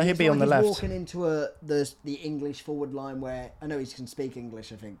 Yeah, no, he'll It's be not on the like left. he's walking into the English forward line where I know he can speak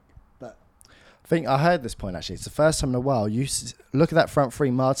English. I think, but I think I heard this point actually. It's the first time in a while you look at that front three: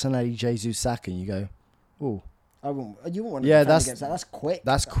 Martinelli, Jesus, Saka, and you go, "Oh, you wouldn't want to Yeah, defend that's- against that. That's quick.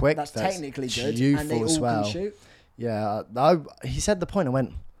 that's quick. That's That's technically good, youthful and they all as well. can shoot. Yeah." He said the point. I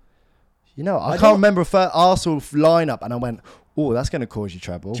went, I don't- can't remember a first Arsenal lineup, and I went, "Oh, that's going to cause you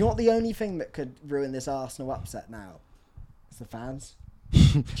trouble." Do you know what the only thing that could ruin this Arsenal upset now? It's the fans. Do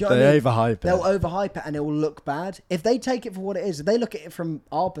you know what I They mean? overhype it. They'll overhype it and it will look bad. If they take it for what it is, if they look at it from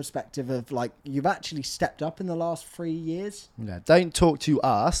our perspective of like, you've actually stepped up in the last 3 years. Yeah, don't talk to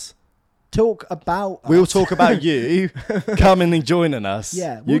us. Talk about We'll us. talk about you coming and joining us.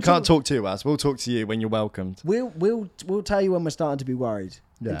 Yeah, you we'll can't talk to us. We'll talk to you when you're welcomed. We'll tell you when we're starting to be worried.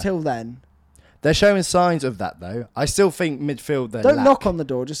 Yeah. Until then, They're showing signs of that though. I still think midfield. don't knock on the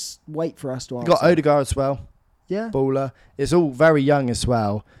door. Just wait for us to You answer. got Odegaard as well. Yeah. Baller. It's all very young as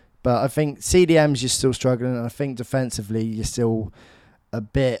well. But I think CDMs you're still struggling, and I think defensively you're still a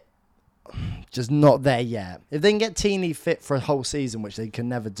bit just not there yet. If they can get Teeny fit for a whole season, which they can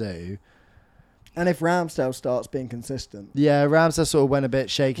never do. And if Ramsdale starts being consistent. Yeah, Ramsdale sort of went a bit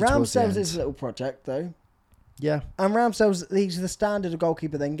shaky towards the Ramsdale's end. his little project though. Yeah. And Ramsdale's he's the standard of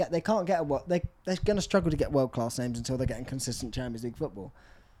goalkeeper they can get. They can't get they're going to struggle to get world class names until they're getting consistent Champions League football.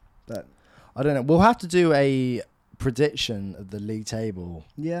 But I don't know. We'll have to do a prediction of the league table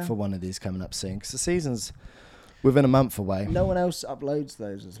yeah, for one of these coming up soon, because the season's within a month away. no one else uploads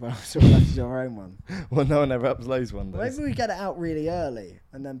those as well, so we'll have to do our own one. Well, no one ever uploads one. Does. Maybe we get it out really early,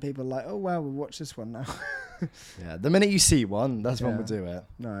 and then people are like, "Oh wow, we'll watch this one now." Yeah, the minute you see one, that's when Yeah. we'll do it.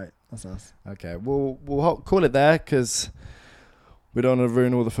 No, that's us. Okay, we'll call it there, because we don't want to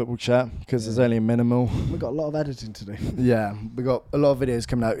ruin all the football chat, because there's only a minimal. We've got a lot of editing to do. Yeah, we got a lot of videos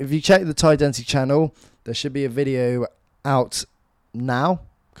coming out. If you check the Ty Dempsey channel, there should be a video out now,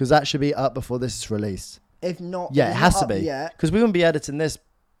 because that should be up before this is released. If not, Yeah, it has to up be. yet. Because we wouldn't be editing this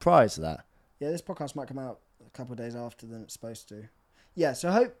prior to that. Yeah, this podcast might come out a couple of days after than it's supposed to. Yeah,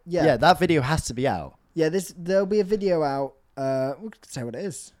 so hope. Yeah, Yeah, that video has to be out. yeah. There'll be a video out. We can say what it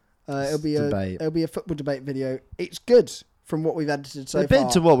is. It'll be Debate. it'll be a football debate video. It's good from what we've edited so a bit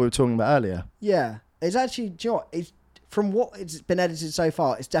far. to what we were talking about earlier. Yeah, it's actually. Do you know what? It's from what it's been edited so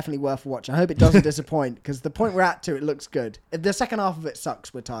far. It's definitely worth a watch. I hope it doesn't disappoint, because the point we're at to it looks good. If the second half of it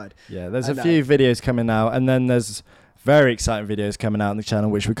sucks, we're tired. Yeah, there's I a know. few videos coming out, and then there's very exciting videos coming out on the channel,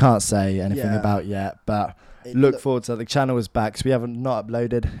 which we can't say anything Yeah. about yet. But It look forward to that. The channel is back, because we haven't not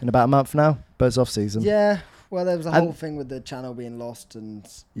uploaded in about a month now, but it's off season. Yeah. Well, there was a And- whole thing with the channel being lost and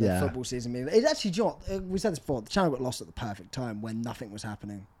the Yeah. football season being. It's actually, do you know what? We said this before. The channel got lost at the perfect time when nothing was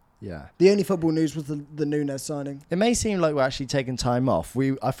happening. Yeah. The only football news was the Nunes signing. It may seem like we're actually taking time off.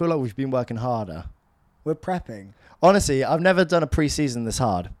 I feel like we've been working harder. We're prepping. Honestly, I've never done a pre-season this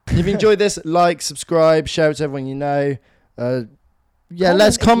hard. If you enjoyed this, like, subscribe, share it to everyone you know.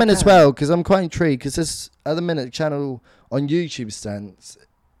 Let's if you comment as can. well, because I'm quite intrigued, because this, at the minute, channel on YouTube stance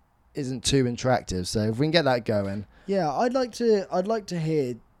isn't too interactive. So if we can get that going. Yeah, I'd like to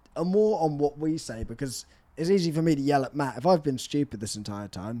hear more on what we say, because it's easy for me to yell at Matt if I've been stupid this entire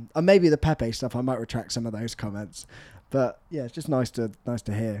time. And maybe the Pepe stuff, I might retract some of those comments. But yeah, it's just nice to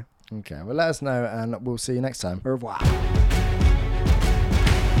hear. Okay, well, let us know, and we'll see you next time. Au revoir.